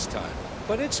 Not this time.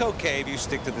 But it's okay if you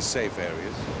stick to the safe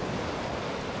areas.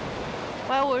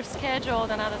 Well, we're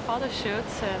scheduled another photo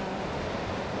shoot, and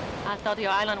I thought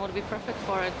your island would be perfect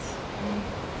for it.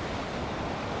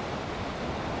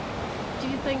 Do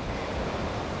you think...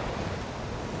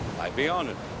 I'd be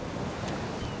honored.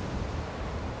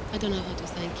 I don't know how to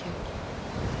thank you.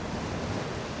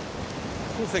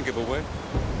 We'll think of a way.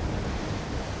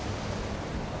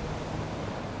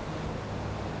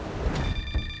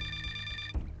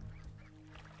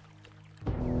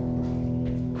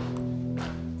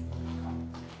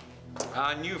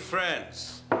 Our new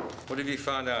friends. What have you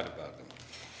found out about them?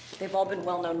 They've all been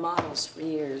well-known models for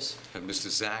years. And Mr.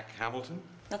 Zach Hamilton?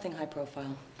 Nothing high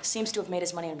profile. Seems to have made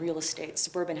his money in real estate,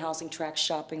 suburban housing tracts,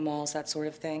 shopping malls, that sort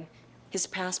of thing. His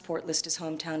passport lists his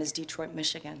hometown as Detroit,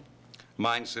 Michigan.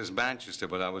 Mine says Manchester,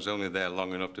 but I was only there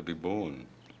long enough to be born.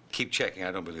 Keep checking.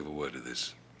 I don't believe a word of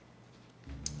this.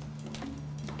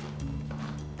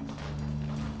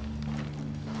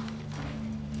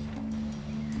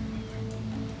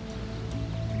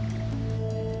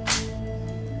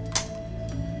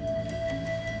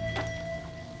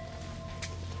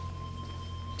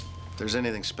 If there's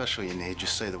anything special you need,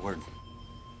 just say the word.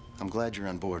 I'm glad you're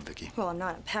on board, Vicky. Well, I'm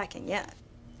not unpacking yet.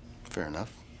 Fair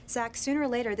enough. Zach, sooner or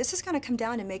later, this is going to come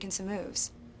down to making some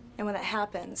moves. And when that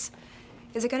happens,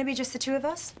 is it going to be just the two of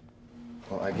us?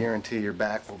 Well, I guarantee your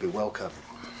back will be well covered.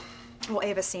 Well,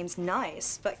 Ava seems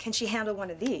nice, but can she handle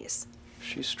one of these?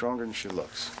 She's stronger than she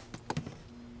looks.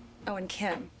 Oh, and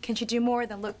Kim, can she do more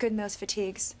than look good in those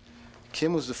fatigues?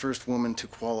 Kim was the first woman to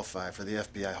qualify for the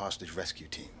FBI hostage rescue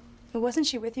team. Well, wasn't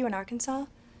she with you in Arkansas?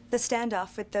 The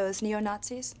standoff with those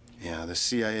neo-Nazis? Yeah, the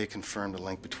CIA confirmed a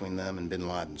link between them and Bin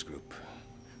Laden's group.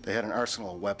 They had an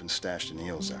arsenal of weapons stashed in the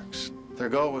Ozarks. Their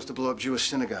goal was to blow up Jewish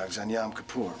synagogues on Yom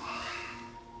Kippur.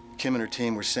 Kim and her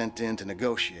team were sent in to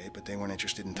negotiate, but they weren't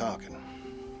interested in talking.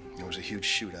 There was a huge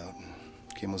shootout, and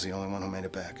Kim was the only one who made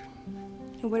it back.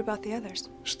 And what about the others?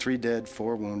 There's 3 dead,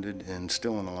 4 wounded, and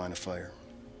still in the line of fire.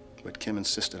 But Kim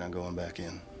insisted on going back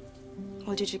in.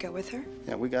 Well, did you go with her?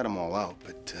 Yeah, we got them all out,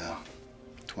 but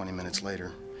 20 minutes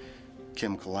later,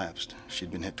 Kim collapsed.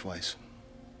 She'd been hit twice.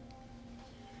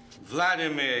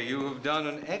 Vladimir, you have done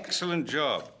an excellent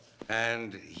job.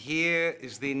 And here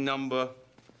is the number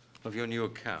of your new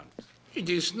account. It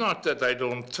is not that I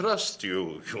don't trust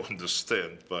you, you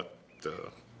understand, but...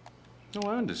 No,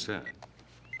 I understand.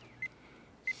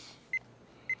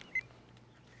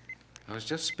 I was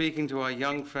just speaking to our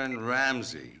young friend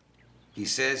Ramsey. He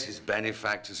says his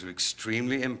benefactors are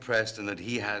extremely impressed and that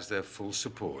he has their full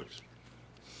support.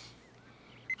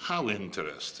 How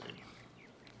interesting.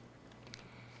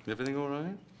 Everything all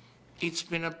right? It's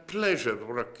been a pleasure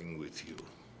working with you.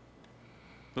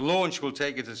 The launch will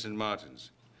take you to St.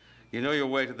 Martin's. You know your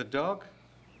way to the dock?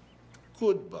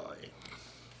 Goodbye.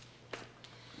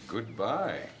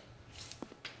 Goodbye.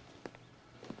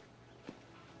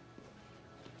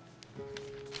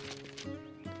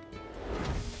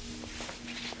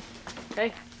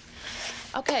 Hey.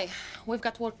 Okay, we've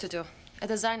got work to do. A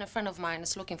designer friend of mine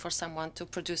is looking for someone to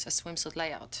produce a swimsuit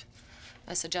layout.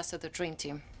 I suggested the Dream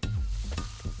Team.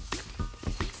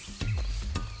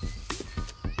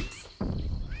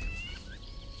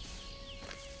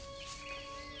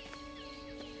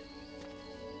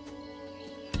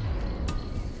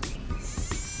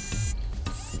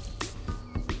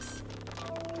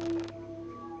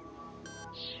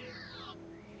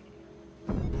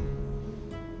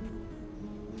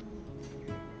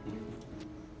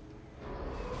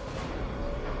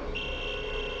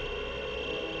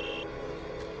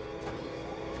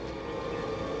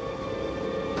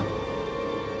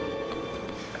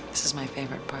 This is my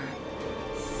favorite part.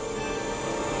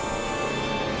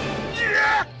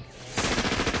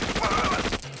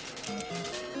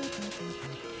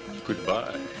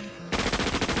 Goodbye.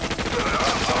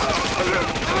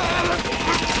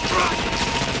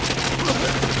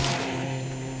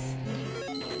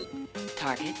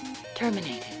 Target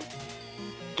terminated.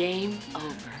 Game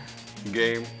over.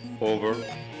 Game over.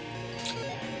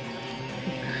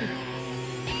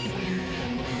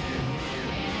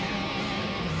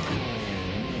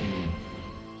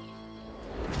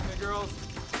 Hey, girls.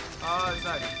 It's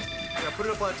nice. Yeah, put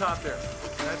it up on the top there.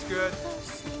 That's good.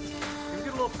 Can we get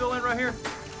a little fill in right here?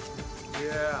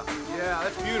 Yeah, yeah,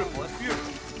 that's beautiful. That's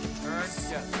beautiful. Turn,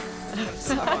 yes.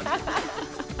 Sorry.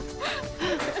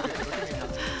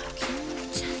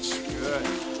 Good.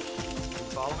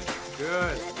 Follow me?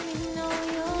 Good.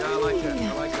 Yeah, I like that. I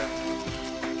like that.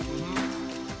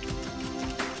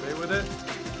 Stay with it.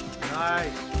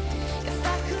 Nice.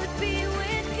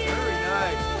 Very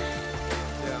nice.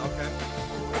 Yeah, okay.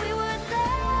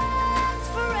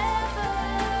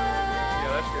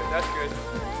 Yeah, that's good. That's good.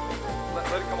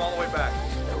 Let it come all the way back.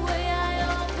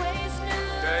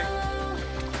 Okay.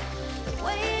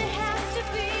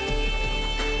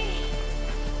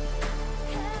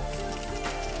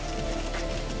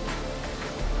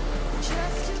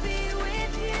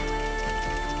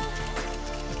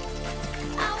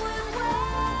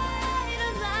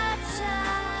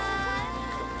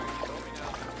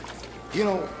 You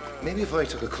know, maybe if I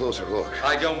took a closer look.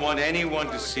 I don't want anyone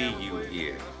to see you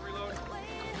here.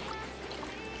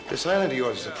 This island of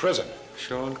yours is a prison.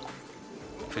 Sean,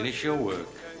 finish your work.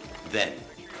 Then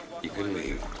you can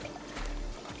leave.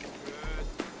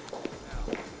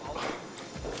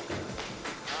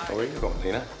 Where are you going,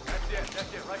 Lena? That's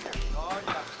it, right here. Oh,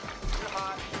 yeah. You're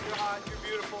hot, you're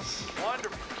beautiful.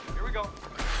 Wonderful. Here we go.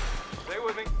 Stay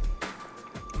with me.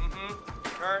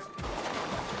 Turn.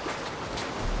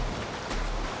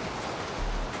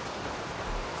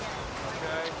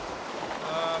 Okay.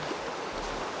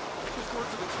 Just work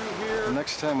to the two here. The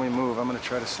next time we move, I'm gonna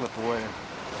try to slip away.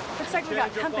 Looks like we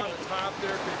got company.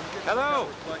 Hello.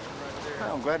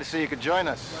 Oh, I'm glad to see you could join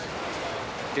us.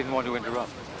 Didn't want to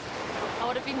interrupt. I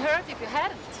would have been hurt if you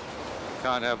hadn't.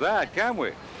 Can't have that, can we?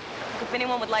 If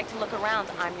anyone would like to look around,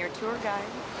 I'm your tour guide.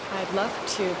 I'd love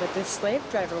to, but this slave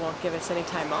driver won't give us any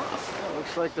time off. Well,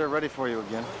 looks like they're ready for you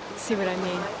again. See what I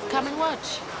mean? Come and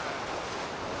watch.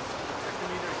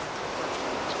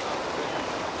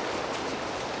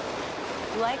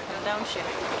 You like them, don't you?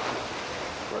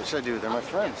 Of course I do. They're my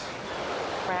friends.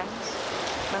 Friends?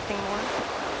 Nothing more?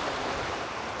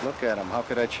 Look at them. How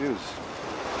could I choose?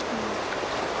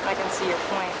 I can see your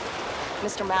point.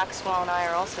 Mr. Maxwell and I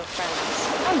are also friends.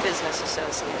 I'm business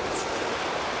associates.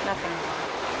 Nothing more.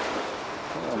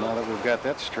 Well, now that we've got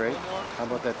that straight, how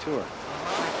about that tour?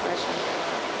 My pleasure.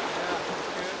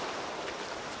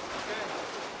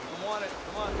 Come on it.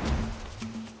 Come on.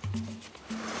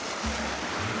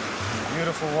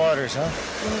 Beautiful waters, huh?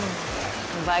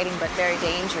 Inviting but very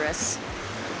dangerous.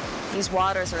 These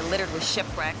waters are littered with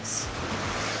shipwrecks.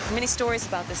 Many stories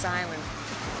about this island,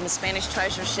 from the Spanish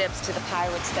treasure ships to the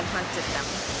pirates that hunted them.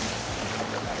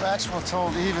 Maxwell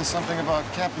told even something about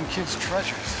Captain Kidd's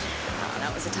treasures. Oh,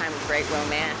 that was a time of great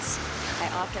romance. I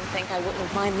often think I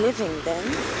wouldn't mind living then.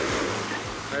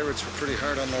 Pirates were pretty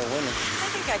hard on their women. I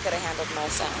think I could have handled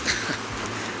myself.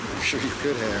 I'm sure you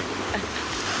could have.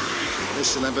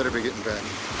 Listen, I better be getting back.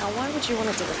 Now, why would you want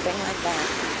to do a thing like that?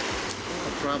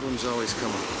 Well, problems always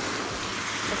come up.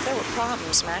 If there were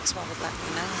problems, Maxwell would let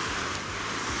me know.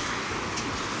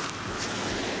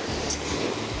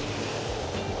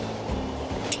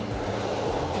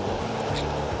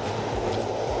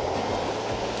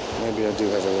 Maybe I do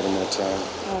have a little more time.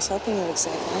 I was hoping you would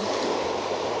say that.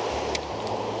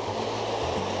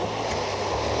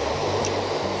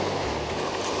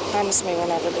 Promise me we'll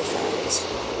never be friends.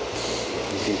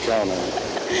 You can count on it.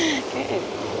 Good.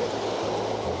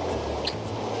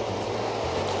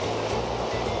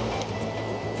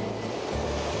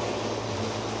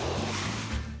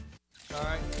 All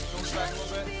right. Go back a little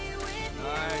bit.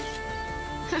 Nice.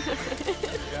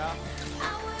 Yeah.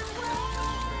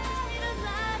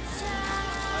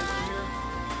 Nice in here.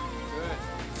 Good.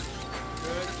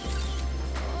 Good.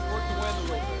 Work the wind a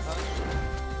little bit, huh?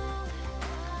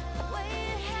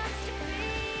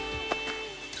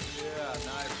 Yeah,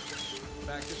 nice.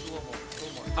 Back just a little more.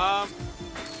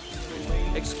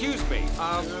 Excuse me.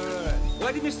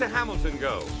 Where did Mr. Hamilton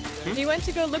go? He went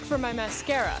to go look for my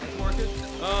mascara.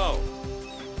 Oh.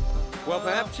 Well,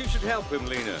 perhaps you should help him,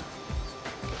 Lena.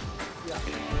 Yeah.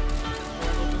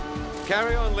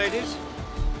 Carry on, ladies.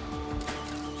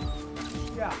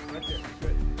 Yeah, right there.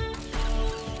 Good.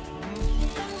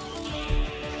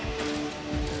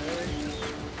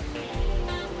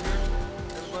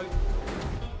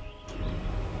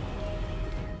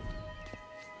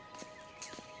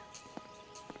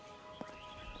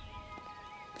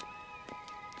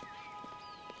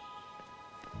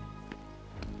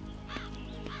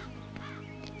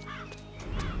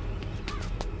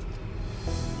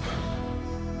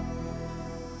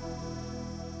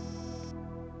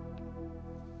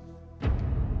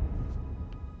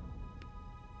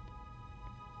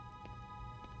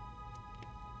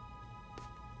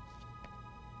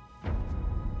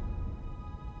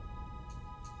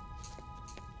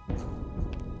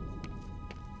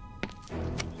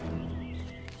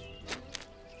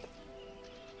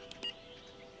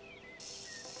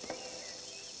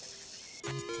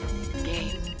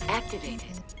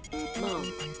 Activated.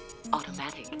 Mode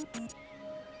automatic.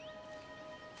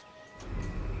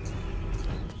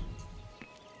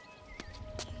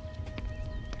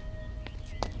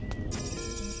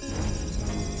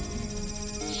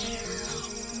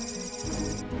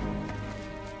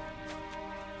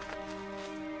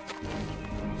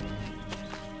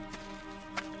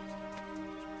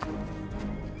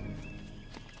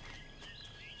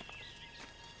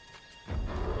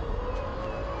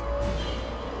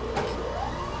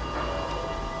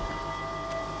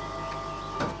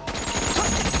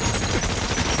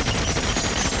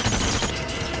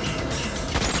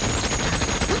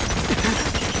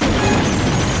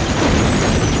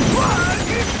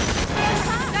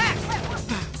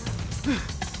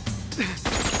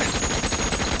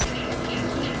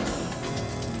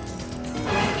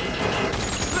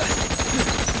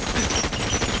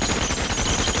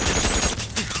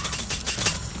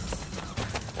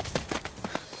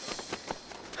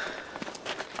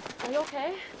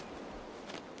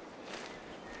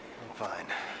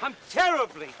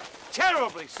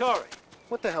 Terribly sorry.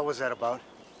 What the hell was that about?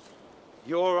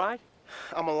 You all right?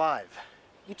 I'm alive.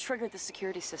 You triggered the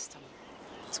security system.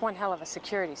 It's one hell of a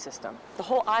security system. The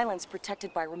whole island's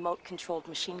protected by remote-controlled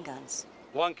machine guns.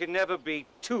 One can never be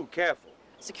too careful.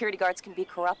 Security guards can be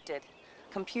corrupted.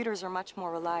 Computers are much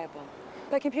more reliable.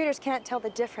 But computers can't tell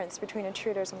the difference between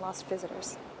intruders and lost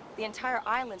visitors. The entire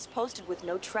island's posted with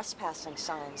no trespassing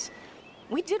signs.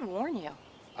 We did warn you.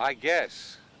 I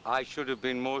guess I should have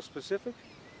been more specific.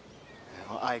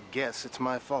 Well, I guess it's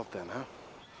my fault then, huh?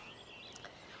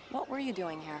 What were you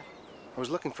doing here? I was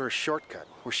looking for a shortcut.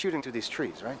 We're shooting through these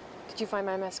trees, right? Did you find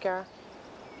my mascara?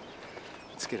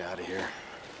 Let's get out of here.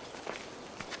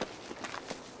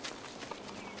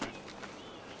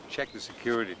 Check the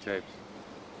security tapes.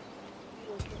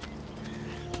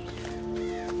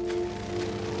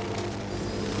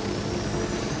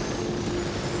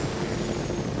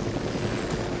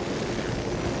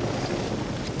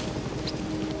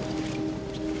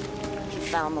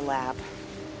 Found the lab.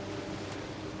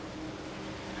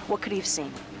 What could he have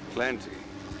seen? Plenty.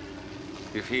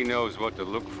 If he knows what to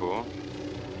look for.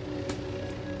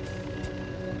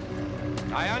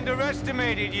 I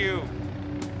underestimated you.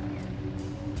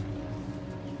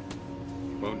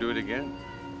 Won't do it again.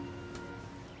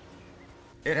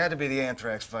 It had to be the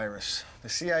anthrax virus. The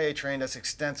CIA trained us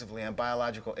extensively on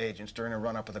biological agents during the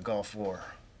run-up of the Gulf War.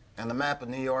 And the map of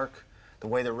New York, the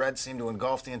way the Reds seemed to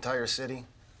engulf the entire city,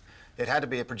 it had to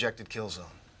be a projected kill zone.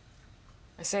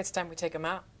 I say it's time we take him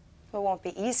out. It won't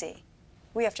be easy.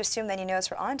 We have to assume that he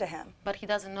knows we're onto him. But he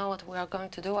doesn't know what we are going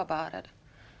to do about it.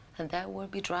 And that will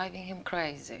be driving him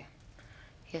crazy.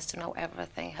 He has to know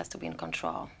everything, has to be in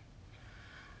control.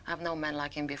 I've known men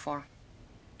like him before.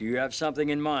 Do you have something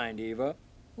in mind, Eva?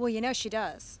 Well, you know she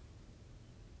does.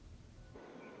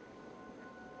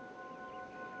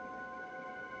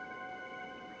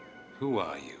 Who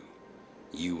are you?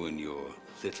 You and your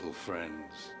little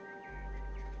friends?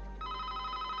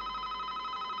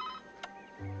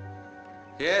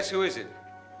 Yes, who is it?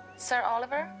 Sir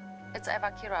Oliver, it's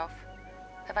Eva Kirov.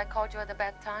 Have I called you at a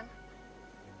bad time?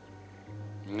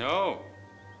 No,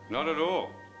 not at all.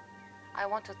 I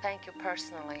want to thank you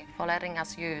personally for letting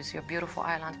us use your beautiful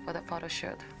island for the photo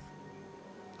shoot.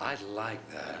 I'd like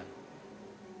that.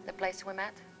 The place we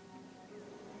met?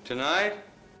 Tonight?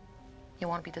 You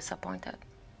won't be disappointed.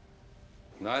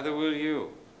 Neither will you.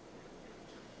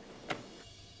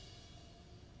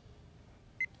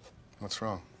 What's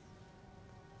wrong?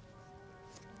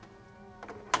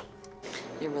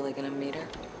 You're really gonna meet her?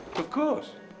 Of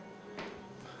course.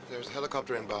 There's a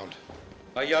helicopter inbound.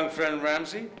 Our young friend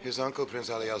Ramsey? His uncle, Prince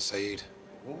Ali Al Said.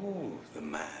 Oh, the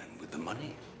man with the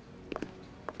money.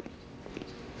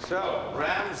 So,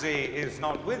 Ramsey is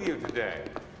not with you today.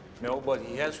 No, but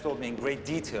he has told me in great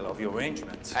detail of your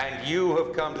arrangements. And you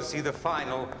have come to see the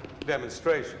final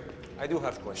demonstration. I do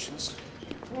have questions.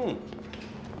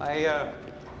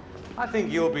 I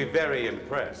think you'll be very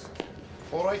impressed.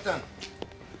 All right, then.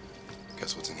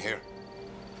 Guess what's in here?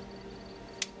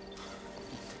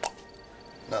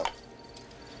 Now,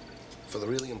 for the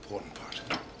really important part.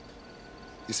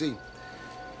 You see,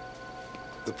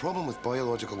 the problem with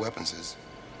biological weapons is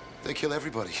they kill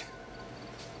everybody,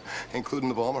 including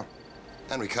the bomber.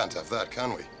 And we can't have that,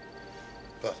 can we?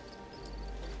 But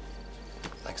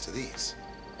thanks to these,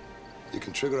 you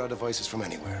can trigger our devices from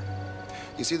anywhere.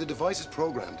 You see, the device is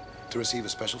programmed to receive a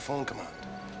special phone command,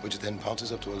 which then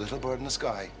bounces up to a little bird in the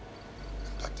sky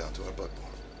and back down to our butt bone.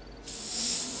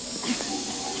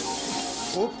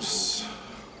 Oops.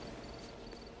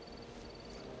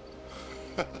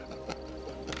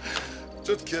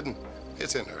 Just kidding.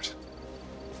 It's inert.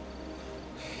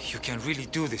 You can really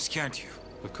do this, can't you?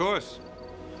 Of course.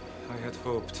 I had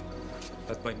hoped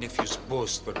that my nephew's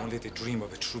boast were only the dream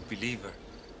of a true believer.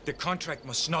 The contract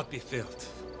must not be filled.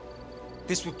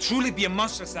 This will truly be a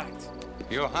monstrous act.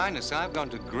 Your Highness, I've gone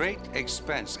to great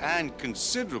expense and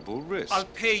considerable risk. I'll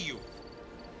pay you.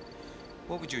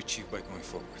 What would you achieve by going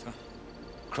forward, huh?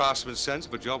 Craftsman's sense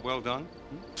of a job well done?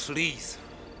 Please,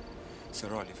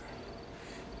 Sir Oliver,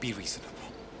 be reasonable.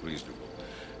 Reasonable.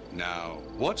 Now,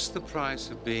 what's the price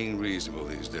of being reasonable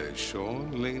these days,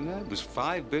 Sean, Lena? It was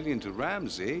 $5 billion to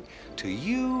Ramsey. To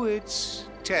you, it's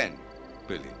 $10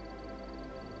 billion.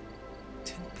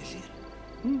 10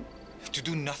 billion? To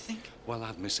do nothing? Well,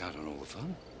 I'd miss out on all the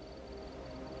fun.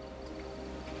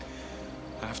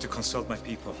 I have to consult my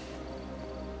people.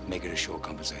 Make it a short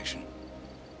conversation.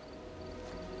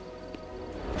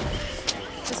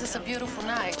 This is a beautiful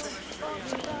night.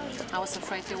 I was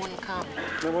afraid you wouldn't come.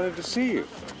 I wanted to see you.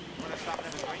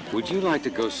 Would you like to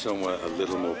go somewhere a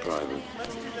little more private?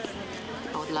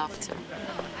 I would love to.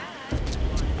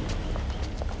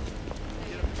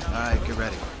 All right, get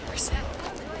ready. We're set.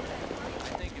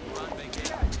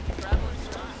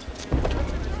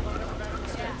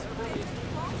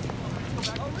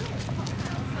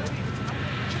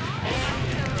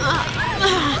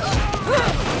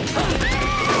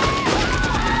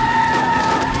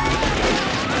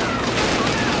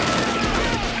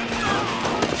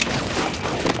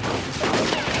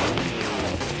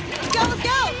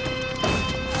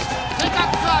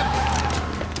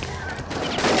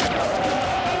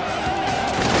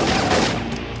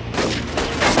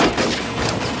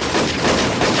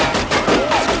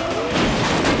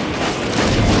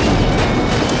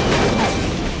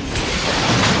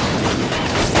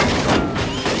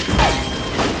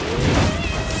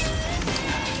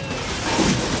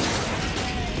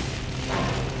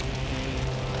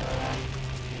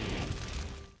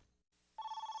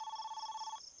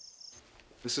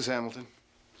 This is Hamilton.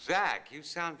 Zach, you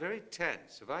sound very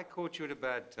tense. Have I caught you at a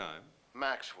bad time?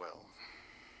 Maxwell.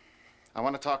 I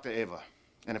want to talk to Ava.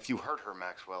 And if you hurt her,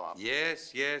 Maxwell, I'll...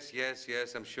 Yes.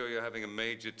 I'm sure you're having a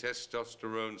major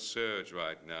testosterone surge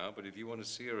right now, but if you want to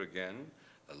see her again,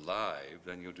 alive,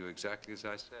 then you'll do exactly as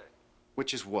I say.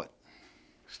 Which is what?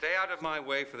 Stay out of my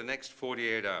way for the next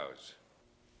 48 hours.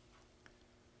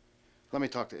 Let me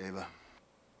talk to Ava.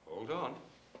 Hold on.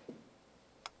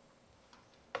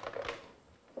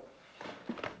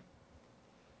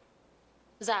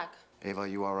 Zach, Ava,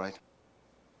 you all right?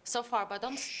 so far, but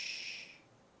don't...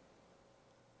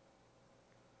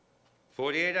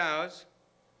 48 hours,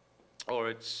 or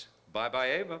it's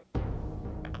bye-bye, Ava.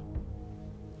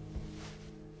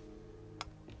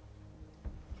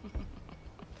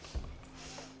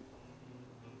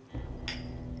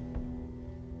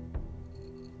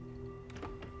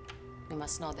 You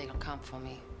must know they'll come for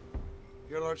me.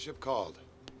 Your lordship called.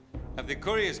 Have the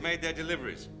couriers made their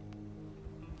deliveries?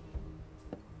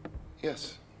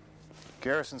 Yes.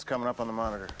 Garrison's coming up on the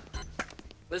monitor.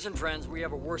 Listen, friends, we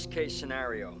have a worst-case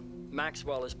scenario.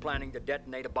 Maxwell is planning to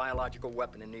detonate a biological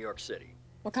weapon in New York City.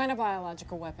 What kind of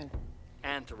biological weapon?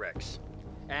 Anthrax.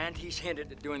 And he's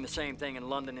hinted at doing the same thing in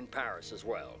London and Paris as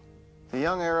well. The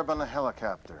young Arab on the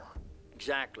helicopter.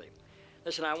 Exactly.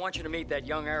 Listen, I want you to meet that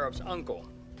young Arab's uncle,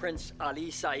 Prince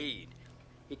Ali Said.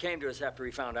 He came to us after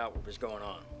he found out what was going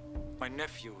on. My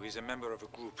nephew is a member of a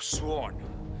group sworn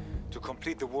to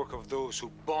complete the work of those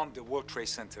who bombed the World Trade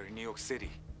Center in New York City.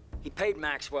 He paid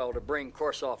Maxwell to bring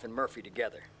Korsoff and Murphy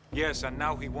together. Yes, and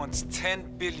now he wants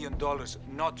 $10 billion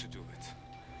not to do it.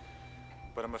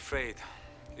 But I'm afraid,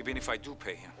 even if I do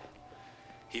pay him,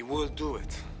 he will do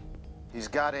it. He's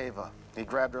got Ava. He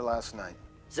grabbed her last night.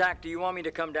 Zach, do you want me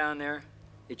to come down there?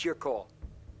 It's your call.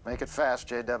 Make it fast,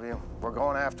 JW. We're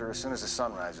going after her as soon as the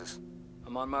sun rises.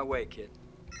 I'm on my way, kid.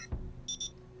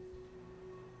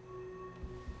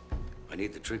 I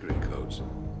need the triggering codes.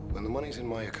 When the money's in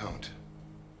my account,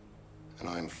 and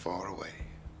I'm far away.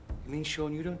 You mean,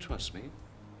 Sean, you don't trust me?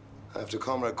 After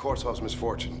Comrade Korsoff's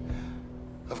misfortune,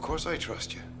 of course I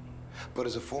trust you. But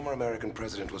as a former American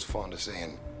president was fond of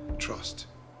saying, trust,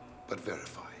 but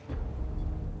verify.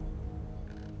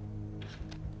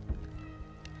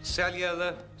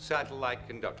 Cellular satellite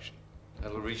conduction.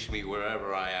 That'll reach me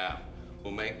wherever I am.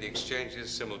 We'll make the exchanges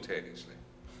simultaneously.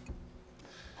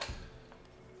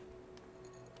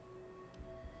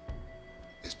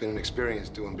 It's been an experience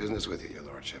doing business with you, Your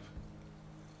Lordship.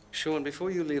 Sean,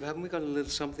 before you leave, haven't we got a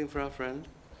little something for our friend?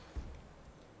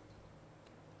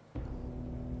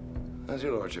 As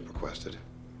Your Lordship requested.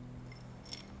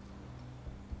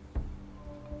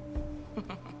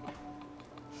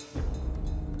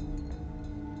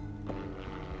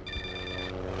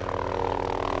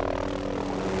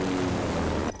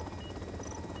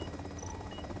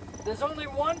 There's only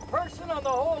one person on the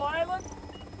whole island?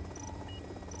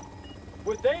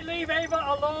 Would they leave Ava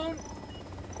alone?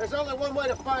 There's only one way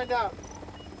to find out.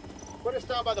 Put us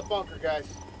down by the bunker, guys.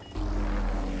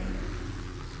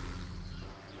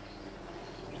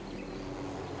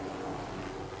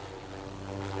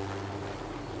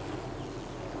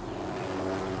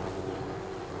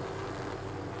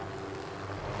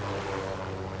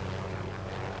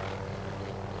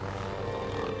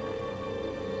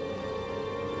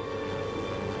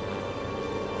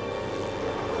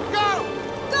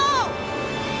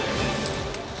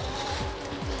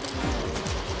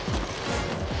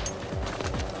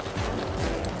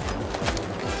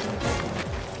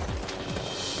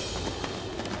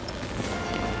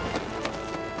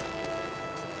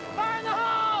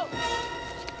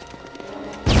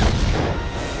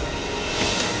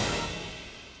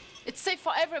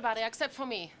 For everybody except for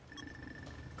me.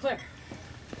 Claire.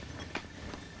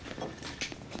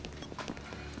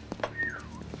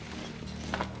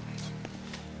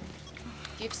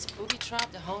 Gives booby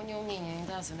trap the whole new meaning,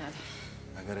 doesn't it?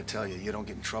 I gotta tell you, you don't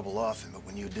get in trouble often, but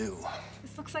when you do...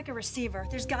 This looks like a receiver.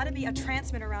 There's got to be a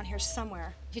transmitter around here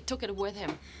somewhere. He took it with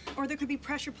him. Or there could be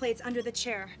pressure plates under the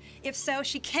chair. If so,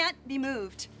 she can't be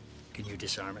moved. Can you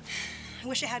disarm it? I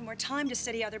wish I had more time to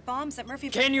study other bombs that Murphy...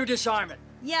 Can you disarm it?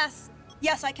 Yes.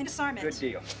 Yes, I can disarm it. Good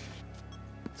deal.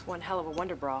 It's one hell of a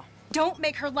wonder bra. Don't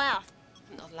make her laugh.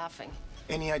 I'm not laughing.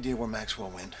 Any idea where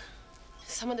Maxwell went?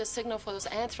 Some of the signal for those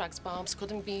anthrax bombs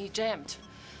couldn't be jammed.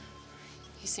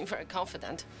 He seemed very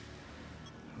confident.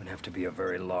 It would have to be a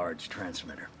very large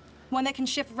transmitter. One that can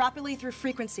shift rapidly through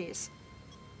frequencies.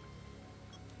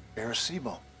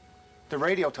 Arecibo. The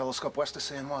radio telescope west of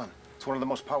San Juan. It's one of the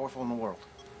most powerful in the world.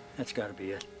 That's got to be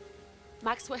it.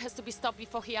 Maxwell has to be stopped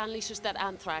before he unleashes that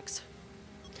anthrax.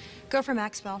 Go for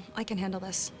Maxwell. I can handle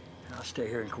this. I'll stay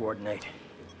here and coordinate.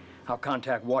 I'll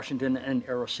contact Washington and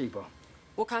Arecibo.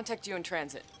 We'll contact you in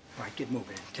transit. All right, get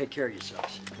moving. Take care of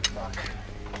yourselves. Good luck.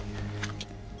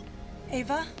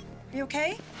 Ava, are you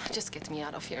okay? Just get me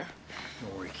out of here.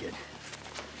 Don't worry, kid.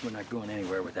 We're not going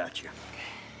anywhere without you.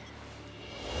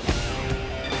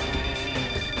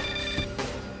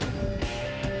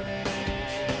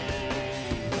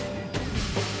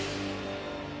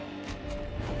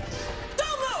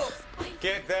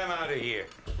 Get them out of here.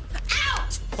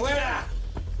 Out! Fuera!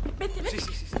 Sí,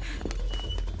 sí, sí.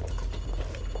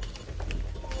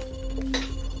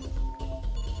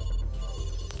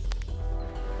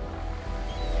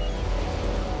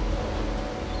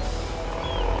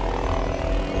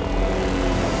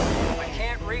 I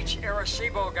can't reach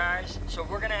Arecibo, guys, so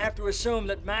we're gonna have to assume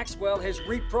that Maxwell has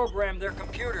reprogrammed their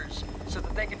computers so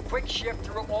that they can quick shift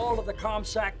through all of the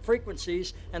ComSac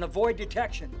frequencies and avoid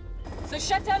detection. So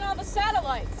shut down all the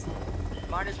satellites.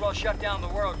 Might as well shut down the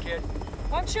world, kid.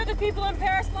 I'm sure the people in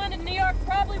Paris, London, New York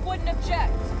probably wouldn't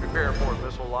object. Prepare for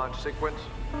missile launch sequence.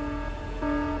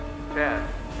 10,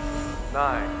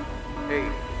 9,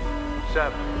 8,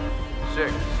 7,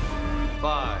 6,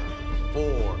 5,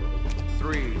 4,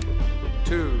 3,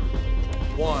 2,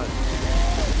 1.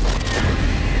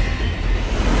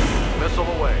 Missile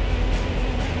away.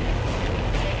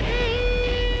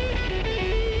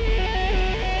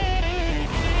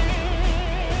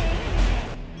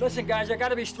 Listen, guys, I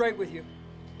gotta be straight with you.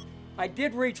 I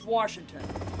did reach Washington.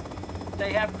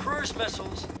 They have cruise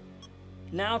missiles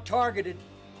now targeted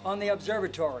on the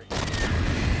observatory.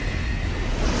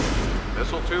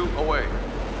 Missile 2 away.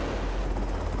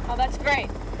 Oh, that's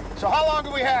great. So how long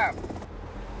do we have?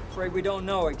 Afraid we don't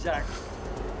know exactly.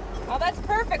 Oh, that's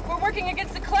perfect. We're working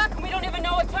against the clock and we don't even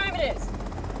know what time it is.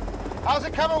 How's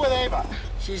it coming with Ava?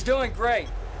 She's doing great.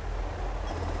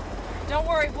 Don't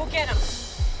worry, we'll get him.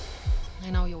 I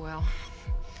know you will.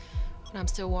 But I'm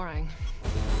still worrying.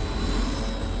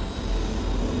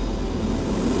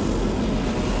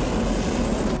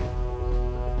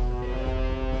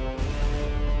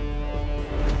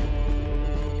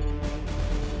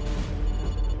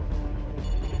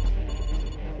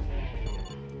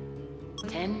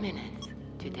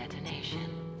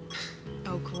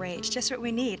 Oh, great. Just what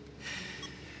we need.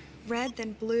 Red,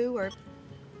 then blue, or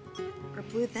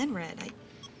blue, then red.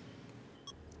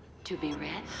 To be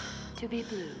red, to be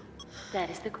blue. That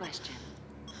is the question.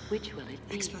 Which will it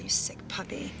be? Maxwell, you sick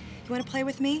puppy. You want to play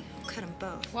with me? I'll cut them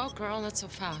both. Well, girl, not so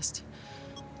fast.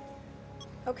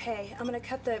 Okay, I'm gonna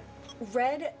cut the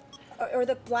red or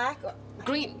the black.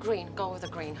 Green, green. Go with the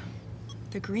green.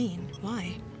 The green?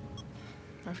 Why?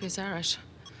 Murphy's Irish.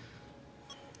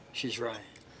 She's right.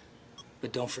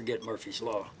 But don't forget Murphy's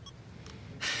Law.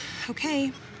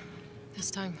 Okay.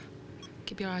 This time,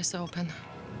 keep your eyes open.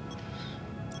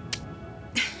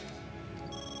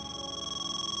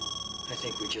 I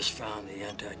think we just found the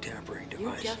anti-tampering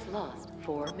device. You just lost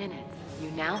 4 minutes. You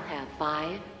now have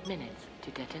 5 minutes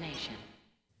to detonation.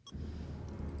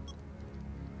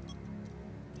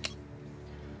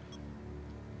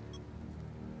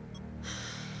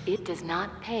 It does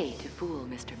not pay to fool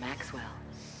Mr. Maxwell.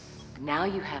 Now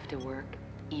you have to work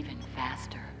even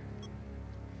faster.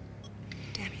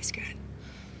 Damn, he's good.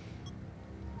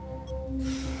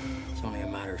 It's only a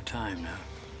matter of time now.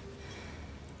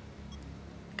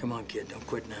 Come on, kid, don't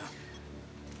quit now.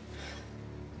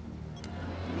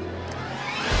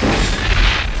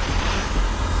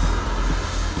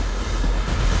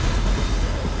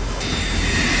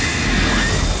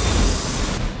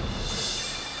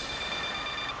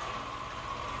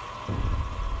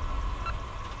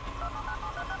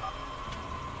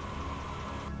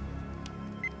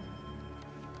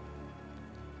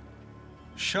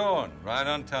 Sean, right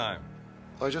on time.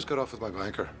 I just got off with my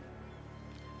banker.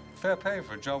 Fair pay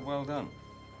for a job well done.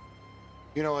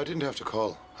 You know, I didn't have to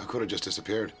call. I could have just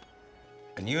disappeared.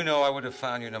 And you know I would have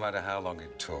found you no matter how long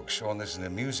it took. Sean, this is an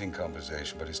amusing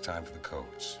conversation, but it's time for the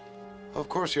codes. Of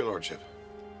course, Your Lordship.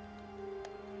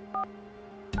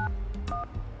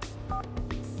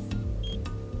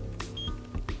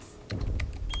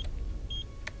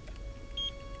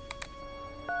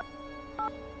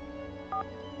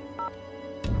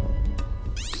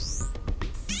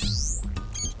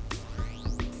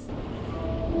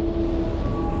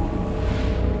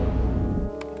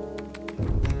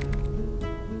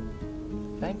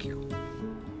 Thank you.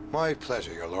 My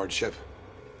pleasure, Your Lordship.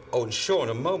 Oh, and Sean,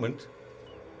 a moment.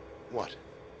 What?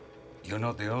 You're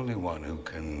not the only one who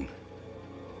can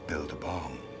build a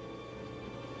bomb.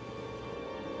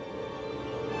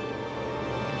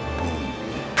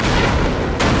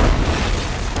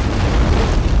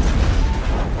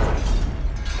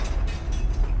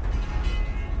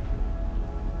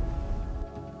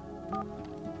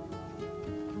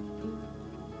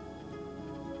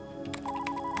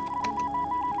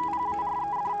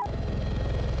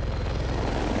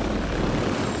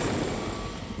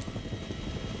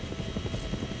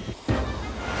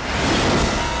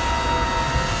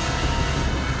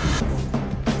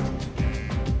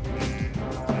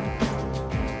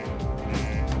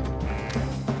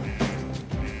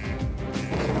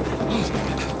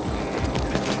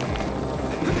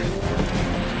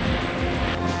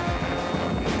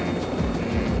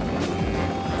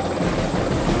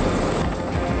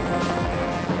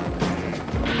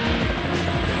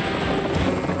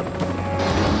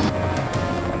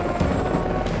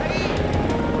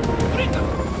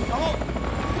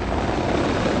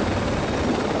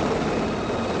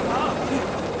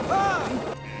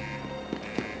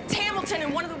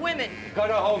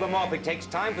 Gotta hold them off. It takes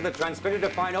time for the transmitter to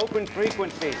find open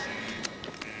frequencies.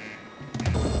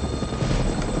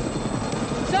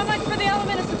 So much for the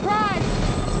element of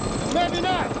surprise. Maybe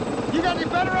not. You got any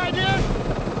better ideas?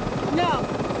 No.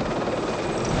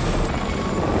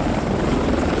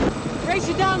 Race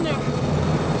you down there.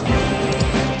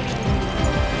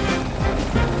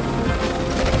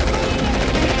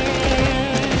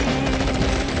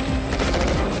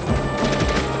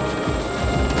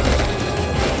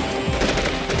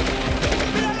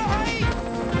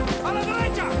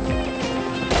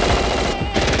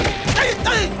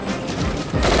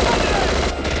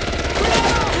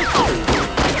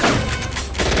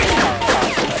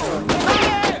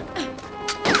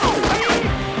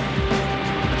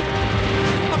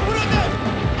 ¡Apúrate!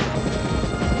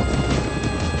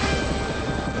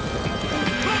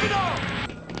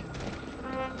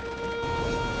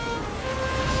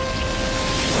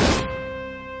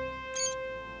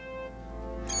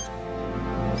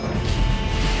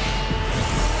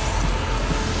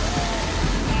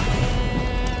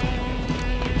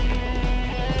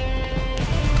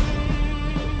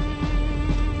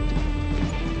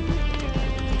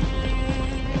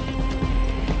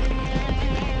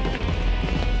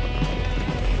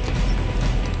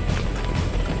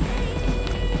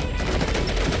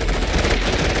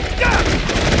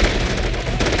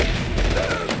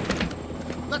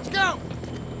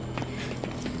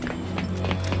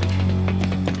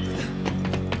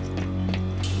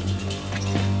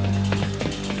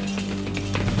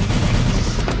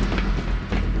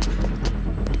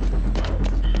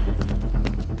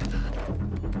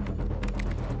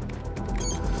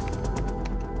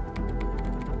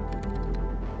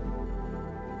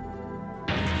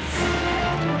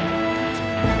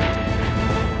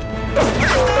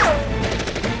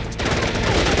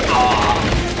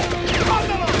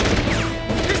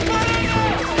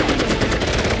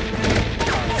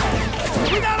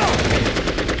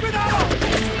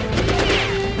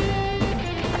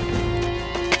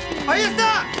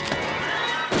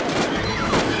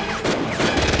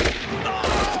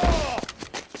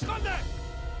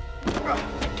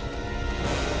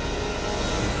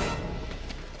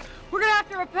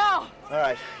 All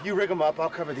right, you rig them up. I'll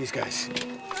cover these guys.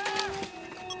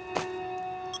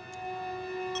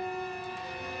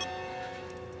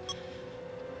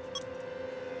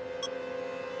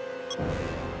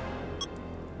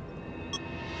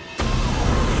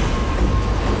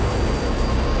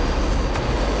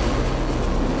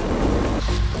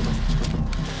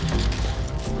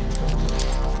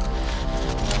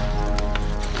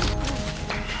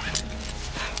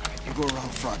 You go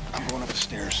around front. I'm going up the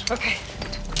stairs. Okay.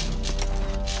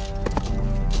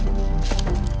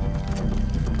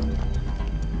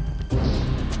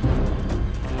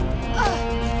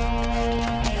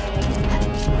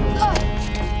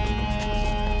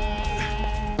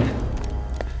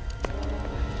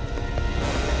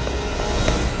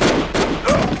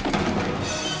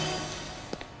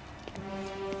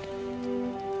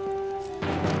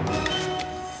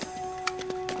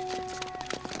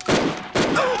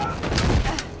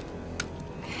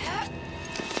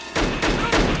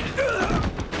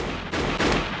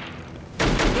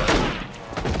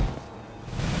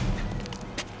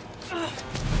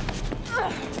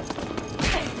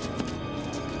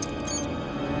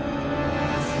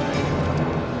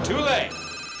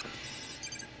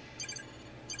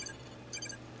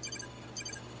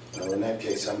 Well, in that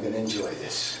case, I'm gonna enjoy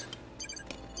this.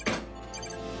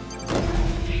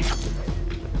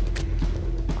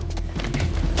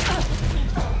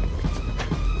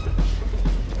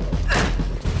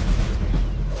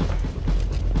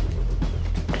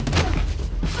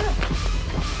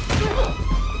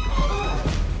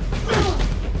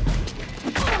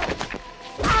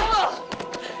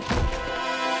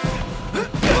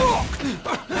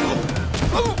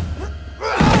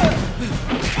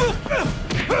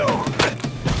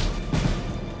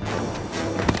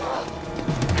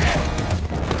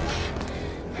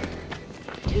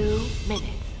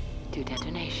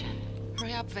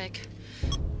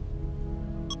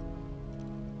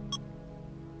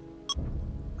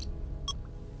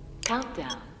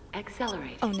 Countdown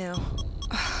accelerated. Oh no.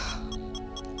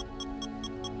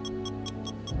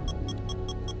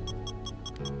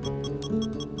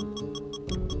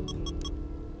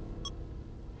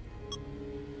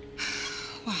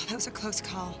 Wow, that was a close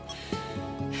call.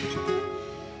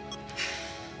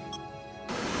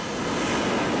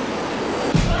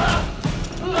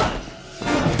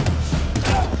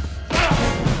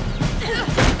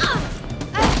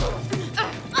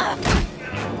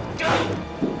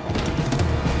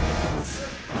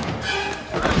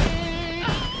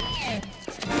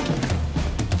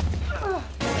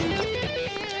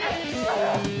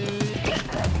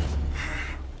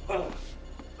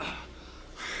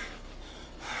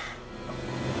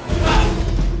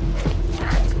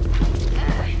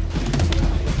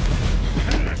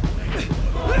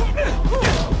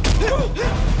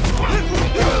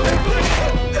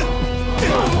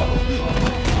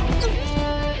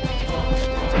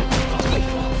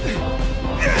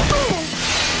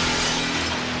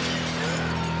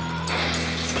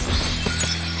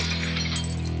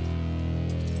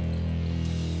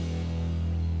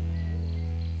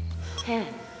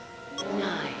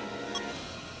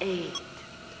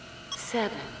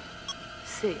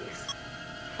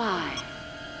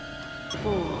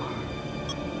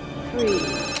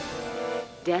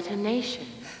 Detonation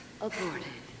aborted.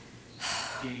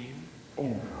 Game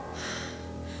over.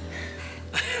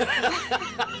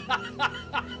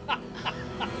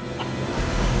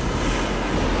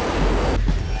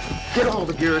 Get a hold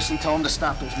of Garrison, tell him to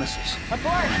stop those missiles.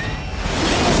 Abort!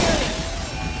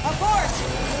 Abort!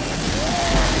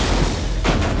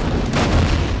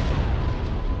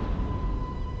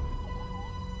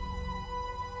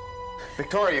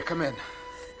 Victoria, come in.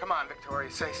 Come on, Victoria,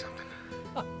 say something.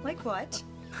 Like what?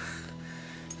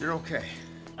 You're okay.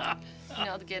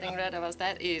 Not getting rid of us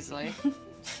that easily.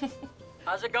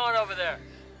 How's it going over there?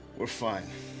 We're fine.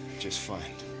 Just fine.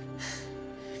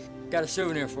 Got a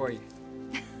souvenir for you.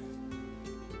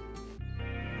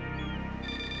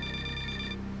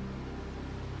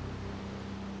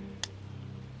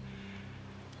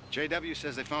 JW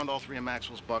says they found all 3 of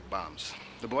Maxwell's bug bombs.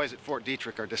 The boys at Fort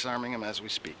Detrick are disarming them as we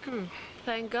speak.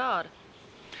 Thank God.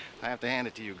 I have to hand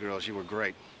it to you girls. You were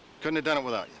great. Couldn't have done it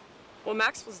without you. Well,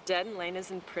 Maxwell's dead and Lena's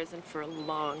in prison for a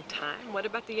long time. What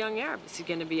about the young Arab? Is he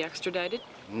going to be extradited?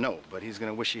 No, but he's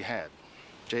going to wish he had.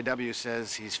 JW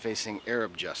says he's facing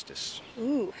Arab justice.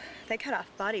 Ooh, they cut off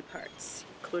body parts.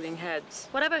 Including heads.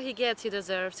 Whatever he gets, he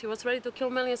deserves. He was ready to kill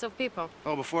millions of people.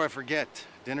 Oh, before I forget,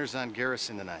 dinner's on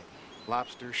Garrison tonight.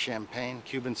 Lobster, champagne,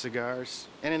 Cuban cigars,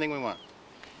 anything we want.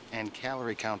 And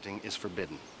calorie counting is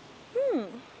forbidden.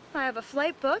 I have a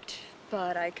flight booked,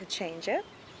 but I could change it.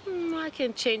 I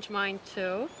can change mine,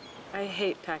 too. I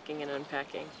hate packing and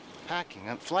unpacking. Packing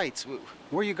on flights?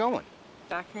 Where are you going?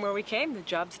 Back from where we came, the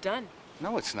job's done.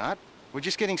 No, it's not. We're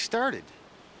just getting started.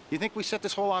 You think we set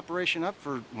this whole operation up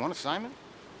for one assignment?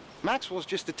 Maxwell's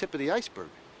just the tip of the iceberg.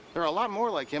 There are a lot more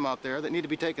like him out there that need to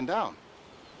be taken down.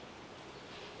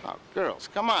 Oh, girls,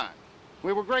 come on.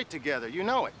 We were great together. You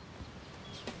know it.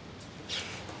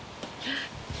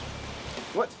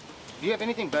 What? Do you have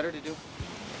anything better to do?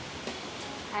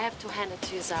 I have to hand it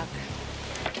to you, Zach.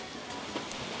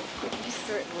 You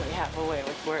certainly have a way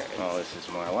with words. Oh, this is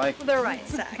more like... Well, they're right,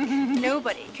 Zach.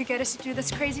 Nobody could get us to do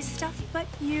this crazy stuff but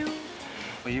you.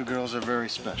 Well, you girls are very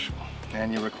special,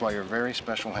 and you require very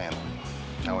special handling.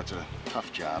 Now, it's a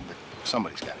tough job, but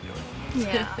somebody's got to do it.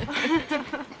 Yeah.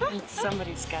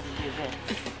 Somebody's got to do this.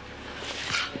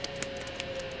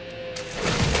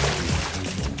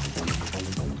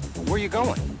 Where are you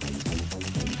going?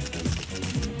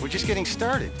 We're just getting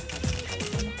started.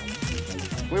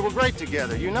 We were great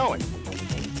together, you know it.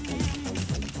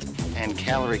 And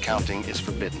calorie counting is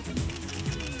forbidden.